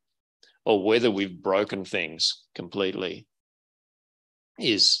time, or whether we've broken things completely,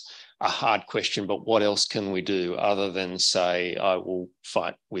 is a hard question. But what else can we do other than say, I will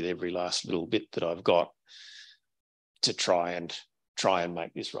fight with every last little bit that I've got to try and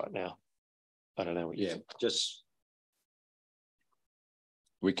make this right now? I don't know what you think. Just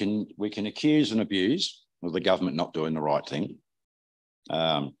we can accuse and abuse of the government not doing the right thing.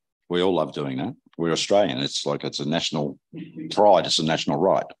 We all love doing that. We're Australian. It's like it's a national pride. It's a national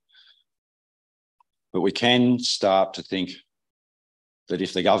right. But we can start to think that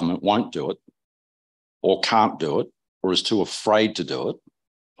if the government won't do it, or can't do it, or is too afraid to do it,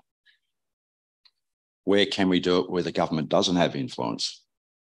 where can we do it where the government doesn't have influence?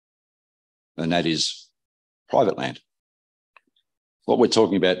 And that is private land. What we're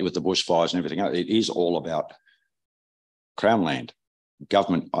talking about with the bushfires and everything else, it is all about Crown land.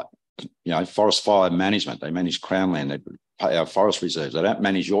 Government, you know, forest fire management, they manage Crown land, they pay our forest reserves, they don't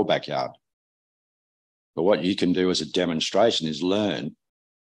manage your backyard. But what you can do as a demonstration is learn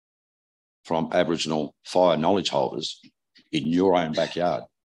from Aboriginal fire knowledge holders in your own backyard.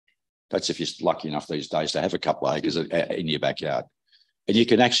 That's if you're lucky enough these days to have a couple of acres in your backyard. And you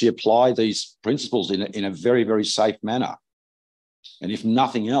can actually apply these principles in a very, very safe manner. And if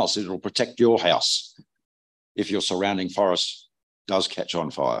nothing else, it will protect your house if your surrounding forest does catch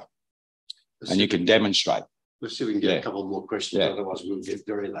on fire. And you can demonstrate. Let's see if we can get a couple more questions, otherwise we'll get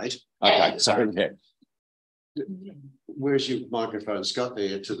very late. Okay, so where's your microphone, Scott?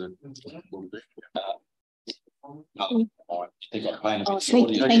 There to the.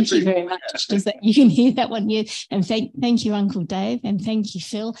 Thank you very much. Does that, you can hear that one? Yeah. And thank you, Uncle Dave, and thank you,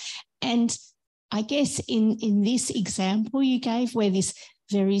 Phil. And I guess in this example you gave, where this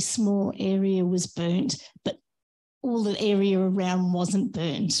very small area was burnt, but all the area around wasn't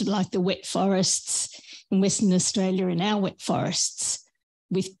burnt, so like the wet forests in Western Australia and our wet forests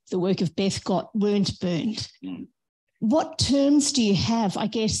with the work of Beth Gott weren't burnt. What terms do you have? I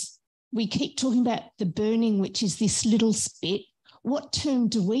guess we keep talking about the burning, which is this little spit. What term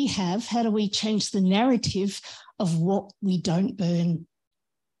do we have? How do we change the narrative of what we don't burn?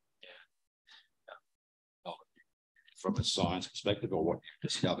 From a science perspective, or what you've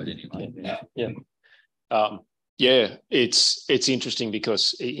discovered anyway. It's interesting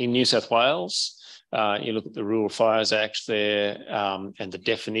because in New South Wales, you look at the Rural Fires Act there, and the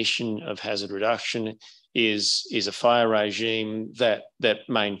definition of hazard reduction is a fire regime that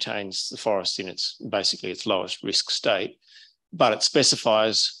maintains the forest in its lowest risk state, but it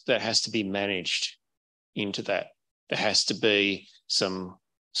specifies that it has to be managed into that. There has to be some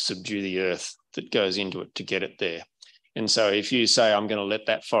subdue the earth that goes into it to get it there. And so if you say, I'm going to let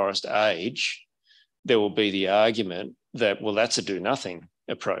that forest age, there will be the argument that, well, that's a do nothing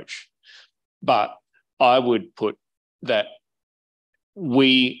approach. But I would put that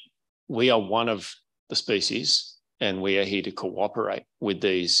we are one of the species, and we are here to cooperate with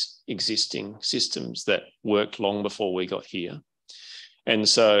these existing systems that worked long before we got here. And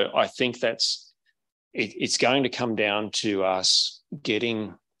so I think it's going to come down to us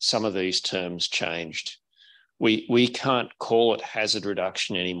getting some of these terms changed. We can't call it hazard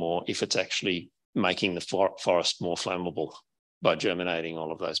reduction anymore if it's actually making the forest more flammable by germinating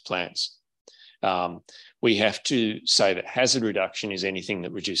all of those plants. We have to say that hazard reduction is anything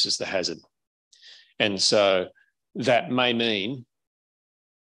that reduces the hazard. And so that may mean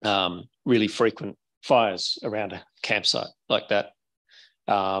really frequent fires around a campsite like that.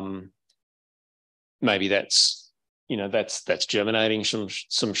 Maybe that's germinating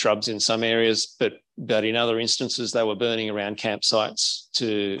some shrubs in some areas, but in other instances they were burning around campsites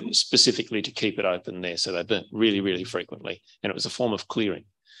specifically to keep it open there. So they burnt really, really frequently, and it was a form of clearing.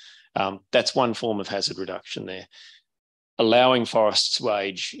 That's one form of hazard reduction there. Allowing forests to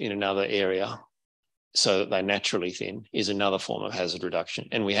age in another area so that they naturally thin is another form of hazard reduction,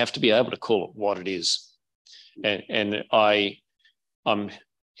 and we have to be able to call it what it is. And I'm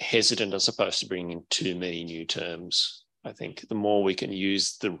hesitant, I suppose, to bring in too many new terms. I think the more we can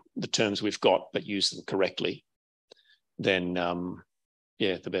use the terms we've got, but use them correctly, then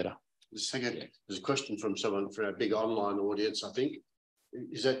the better. There's a question from someone from our big online audience, I think.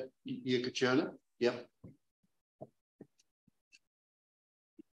 Is that you, Katrina? Yep.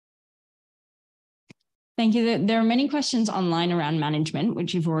 Thank you. There are many questions online around management,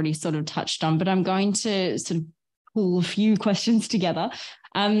 which you've already sort of touched on, but I'm going to sort of pull a few questions together.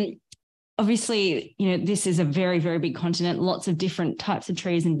 Obviously, this is a very, very big continent, lots of different types of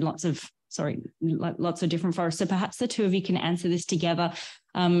trees and lots of different forests. So perhaps the two of you can answer this together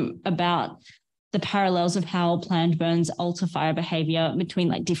about the parallels of how planned burns alter fire behaviour between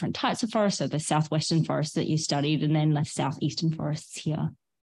like different types of forests, so the southwestern forests that you studied and then the southeastern forests here.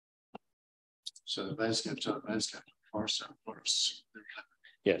 So the landscape, forests.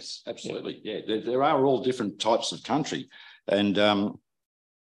 Yes, absolutely. Yeah, there are all different types of country. And going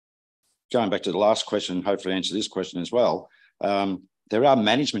back to the last question, hopefully answer this question as well, there are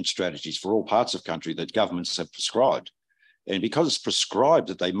management strategies for all parts of country that governments have prescribed. And because it's prescribed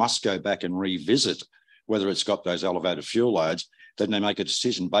that they must go back and revisit whether it's got those elevated fuel loads, then they make a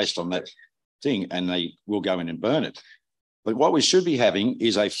decision based on that thing and they will go in and burn it. But what we should be having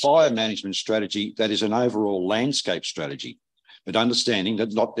is a fire management strategy that is an overall landscape strategy, but understanding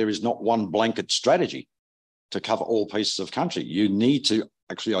that there is not one blanket strategy to cover all pieces of country. You need to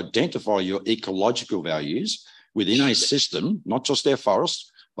actually identify your ecological values within a system, not just our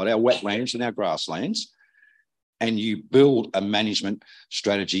forests, but our wetlands and our grasslands. And you build a management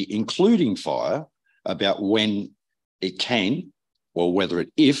strategy, including fire, about when it can, or whether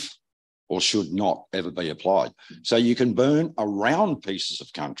it if or should not ever be applied. So you can burn around pieces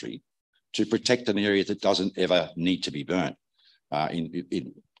of country to protect an area that doesn't ever need to be burnt.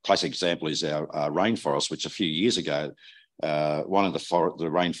 In classic example is our rainforest, which a few years ago, one of the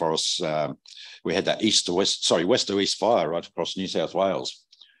rainforests, we had that west to east fire right across New South Wales,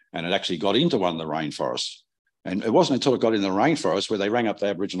 and it actually got into one of the rainforests. And it wasn't until it got in the rainforest where they rang up the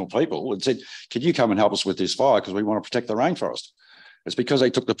Aboriginal people and said, "Can you come and help us with this fire because we want to protect the rainforest?" It's because they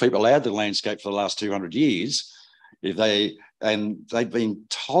took the people out of the landscape for the last 200 years. They've been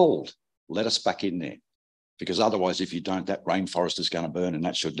told, "Let us back in there," because otherwise, if you don't, that rainforest is going to burn, and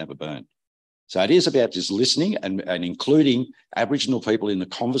that should never burn. So it is about just listening and including Aboriginal people in the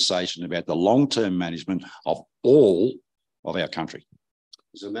conversation about the long-term management of all of our country.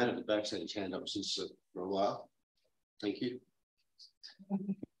 There's a man at the back saying his hand up since for a while. Thank you.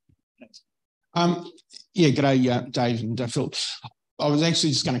 G'day, Dave and Phil. I was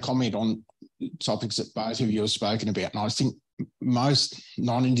actually just going to comment on topics that both of you have spoken about, and I think most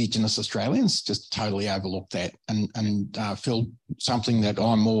non-Indigenous Australians just totally overlook that. And Phil, something that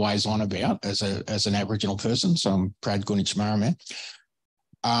I'm always on about as an Aboriginal person, so I'm proud Gunich Marama,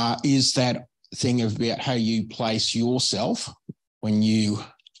 is that thing about how you place yourself when you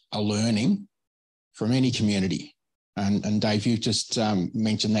are learning from any community. And Dave, you've just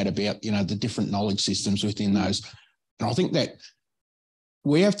mentioned that about, the different knowledge systems within those. And I think that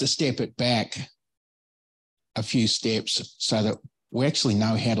we have to step it back a few steps so that we actually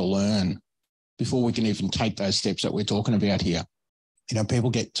know how to learn before we can even take those steps that we're talking about here. People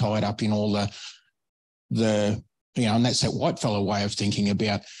get tied up in all the and that's that white fellow way of thinking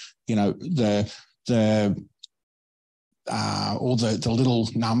about, all the little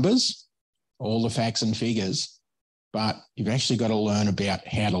numbers, all the facts and figures, but you've actually got to learn about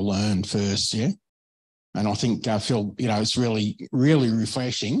how to learn first, yeah? And I think, Phil, it's really, really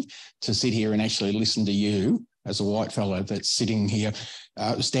refreshing to sit here and actually listen to you as a white fellow that's sitting here,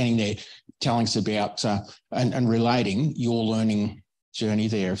 standing there, telling us about and relating your learning journey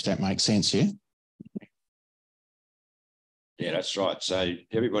there, if that makes sense, yeah? Yeah, that's right. So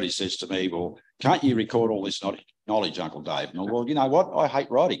everybody says to me, well, can't you record all this knowledge, Uncle Dave? And well, you know what? I hate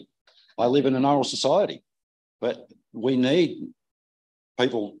writing. I live in an oral society. But we need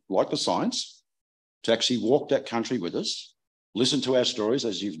people like the science to actually walk that country with us, listen to our stories,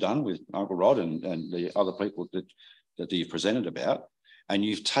 as you've done with Uncle Rod and the other people that you've presented about, and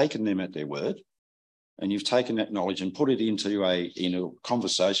you've taken them at their word, and you've taken that knowledge and put it into a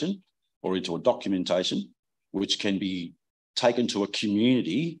conversation or into a documentation, which can be taken to a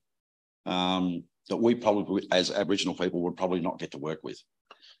community that we probably, as Aboriginal people, would probably not get to work with.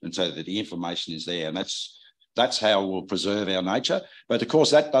 And so that the information is there, and that's how we'll preserve our nature. But of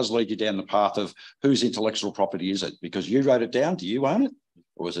course, that does lead you down the path of whose intellectual property is it? Because you wrote it down, do you own it?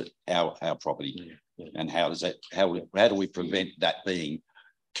 Or is it our property? Yeah. And how do we prevent that being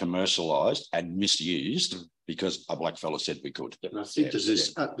commercialised and misused because a black fella said we could? And I think this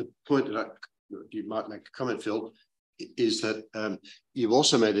is at the point that you might make a comment, Phil, is that you've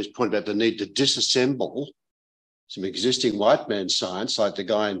also made this point about the need to disassemble some existing white man science, like the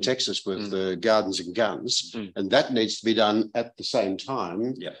guy in Texas with the gardens and guns, and that needs to be done at the same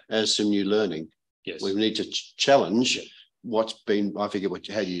time as some new learning. Yes. We need to challenge what's been, I forget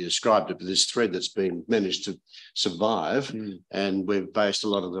how you described it, but this thread that's been managed to survive, and we've based a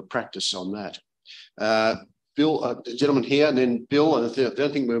lot of the practice on that. Bill, the gentleman here, and then Bill, and I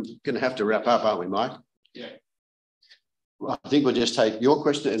think we're going to have to wrap up, aren't we, Mike? Yeah. I think we'll just take your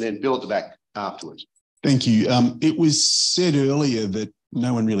question and then Bill at the back afterwards. Thank you. It was said earlier that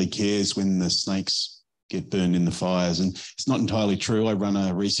no one really cares when the snakes get burned in the fires, and it's not entirely true. I run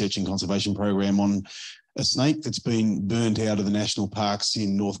a research and conservation program on a snake that's been burnt out of the national parks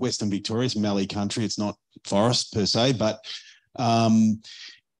in northwestern Victoria. It's Mallee country. It's not forest per se, but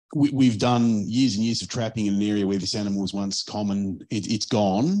we've done years and years of trapping in an area where this animal was once common. It's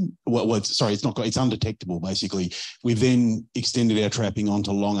gone. It's not. It's undetectable, basically. We've then extended our trapping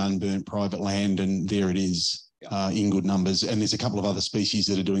onto long unburnt private land, and there it is in good numbers. And there's a couple of other species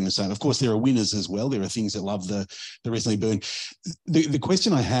that are doing the same. Of course, there are winners as well. There are things that love the recently burned. The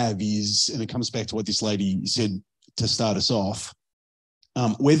question I have is, and it comes back to what this lady said to start us off,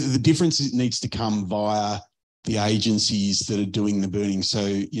 whether the difference needs to come via the agencies that are doing the burning. So,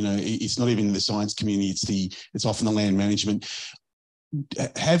 you know, it's not even the science community, it's often the land management.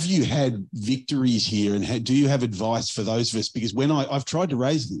 Have you had victories here, and do you have advice for those of us? Because when I've tried to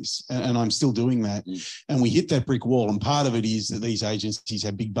raise this, and I'm still doing that, and we hit that brick wall, and part of it is that these agencies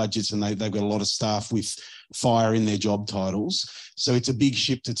have big budgets and they've got a lot of staff with fire in their job titles. So it's a big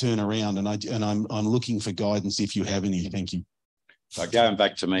ship to turn around, and I'm looking for guidance if you have any. Thank you. So going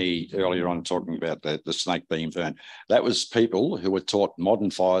back to me earlier on talking about the snake being burnt, that was people who were taught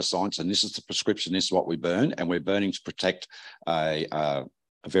modern fire science, and this is the prescription, this is what we burn, and we're burning to protect a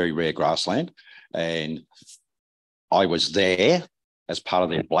very rare grassland. And I was there as part of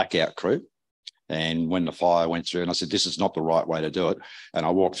their blackout crew. And when the fire went through, and I said, this is not the right way to do it. And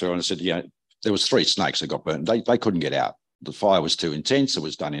I walked through and I said, you know, there was 3 snakes that got burnt. They couldn't get out. The fire was too intense. It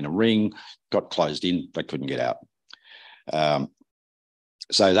was done in a ring, got closed in, they couldn't get out.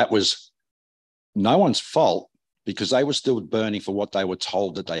 So that was no one's fault, because they were still burning for what they were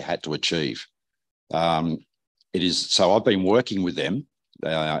told that they had to achieve. So I've been working with them,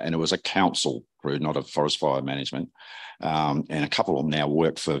 and it was a council crew, not a forest fire management. And a couple of them now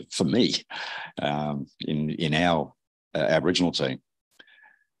work for me in our Aboriginal team.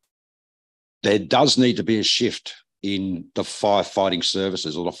 There does need to be a shift in the firefighting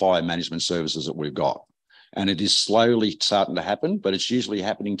services or the fire management services that we've got. And it is slowly starting to happen, but it's usually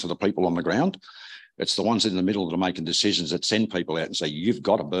happening to the people on the ground. It's the ones in the middle that are making decisions that send people out and say, you've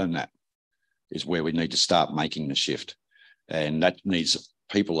got to burn that, is where we need to start making the shift. And that needs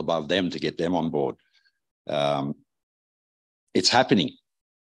people above them to get them on board. It's happening.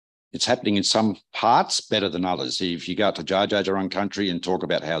 It's happening in some parts better than others. If you go out to Jar Jar country and talk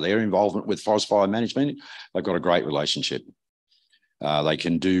about how their involvement with forest fire management, they've got a great relationship. They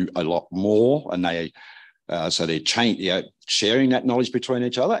can do a lot more, and so they're sharing that knowledge between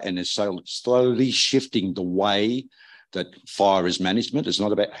each other, and they're so slowly shifting the way that fire is management. It's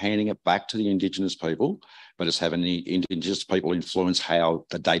not about handing it back to the Indigenous people, but it's having the Indigenous people influence how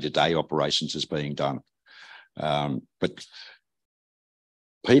the day-to-day operations is being done. But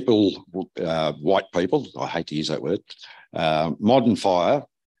people, white people, I hate to use that word, modern fire,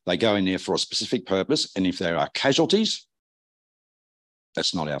 they go in there for a specific purpose, and if there are casualties,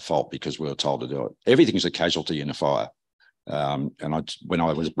 that's not our fault, because we were told to do it. Everything's a casualty in a fire. And when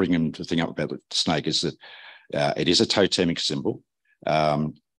I was bringing the thing up about the snake, is that it is a totemic symbol,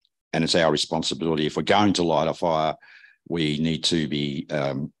 and it's our responsibility. If we're going to light a fire, we need to be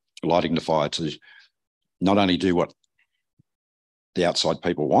lighting the fire to not only do what the outside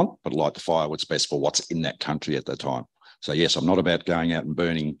people want, but light the fire what's best for what's in that country at the time. So yes, I'm not about going out and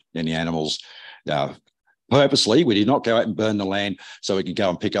burning any animals. Purposely, we did not go out and burn the land so we could go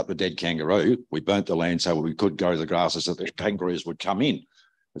and pick up the dead kangaroo. We burnt the land so we could grow the grasses so the kangaroos would come in.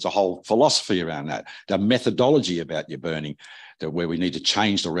 There's a whole philosophy around that. The methodology about your burning, where we need to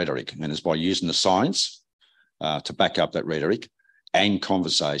change the rhetoric, and it's by using the science to back up that rhetoric and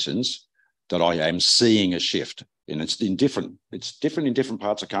conversations that I am seeing a shift. And it's different in different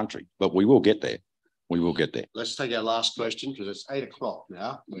parts of the country, but we will get there. We will get there. Let's take our last question because it's 8 o'clock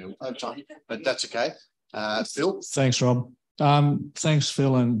now. We're over time, but that's okay. Phil? Thanks, Rob. Thanks,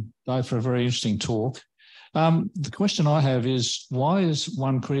 Phil and Dave, for a very interesting talk. The question I have is, why is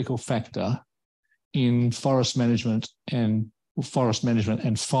one critical factor in forest management and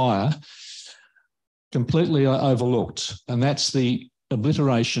fire completely overlooked? And that's the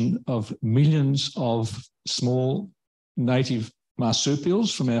obliteration of millions of small native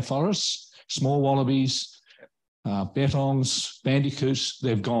marsupials from our forests, small wallabies, bettongs, bandicoots,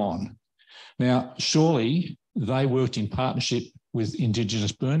 they've gone. Now, surely they worked in partnership with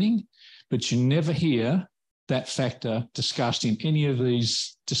Indigenous burning, but you never hear that factor discussed in any of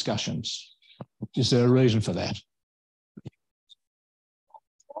these discussions. Is there a reason for that?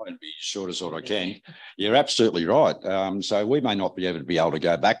 I'll be short as what I can. You're absolutely right. So we may not be able to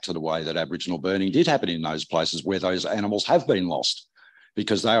go back to the way that Aboriginal burning did happen in those places where those animals have been lost,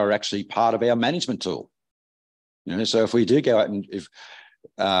 because they are actually part of our management tool. You know, so if we do go out and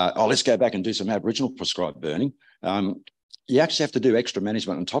let's go back and do some Aboriginal prescribed burning, you actually have to do extra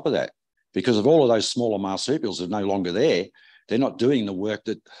management on top of that, because of all of those smaller marsupials that are no longer there, they're not doing the work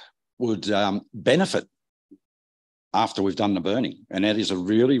that would benefit after we've done the burning. And that is a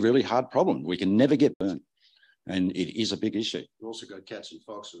really, really hard problem. We can never get burned, and it is a big issue. We've also got cats and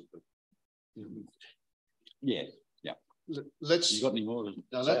foxes. But... Yeah. Let's. You got any more?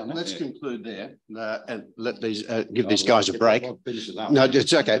 Let's conclude there and let these give these guys a break. No,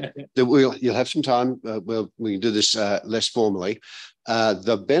 it's okay. You'll have some time. We can do this less formally.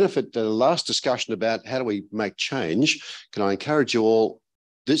 The benefit, the last discussion about how do we make change, can I encourage you all?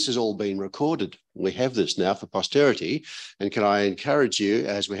 This has all been recorded. We have this now for posterity. And can I encourage you,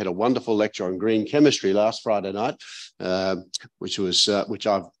 as we had a wonderful lecture on green chemistry last Friday night, which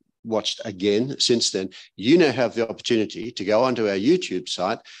I've watched again since then, you now have the opportunity to go onto our YouTube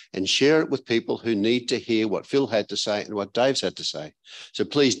site and share it with people who need to hear what Phil had to say and what Dave's had to say. So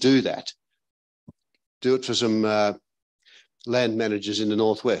please do that. Do it for some land managers in the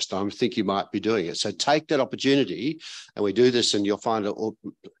Northwest. I think you might be doing it. So take that opportunity, and we do this, and you'll find it.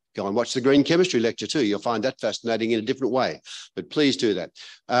 Go and watch the green chemistry lecture too. You'll find that fascinating in a different way, but please do that.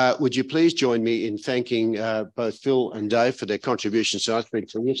 Would you please join me in thanking both Phil and Dave for their contributions tonight? It's been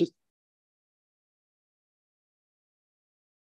terrific.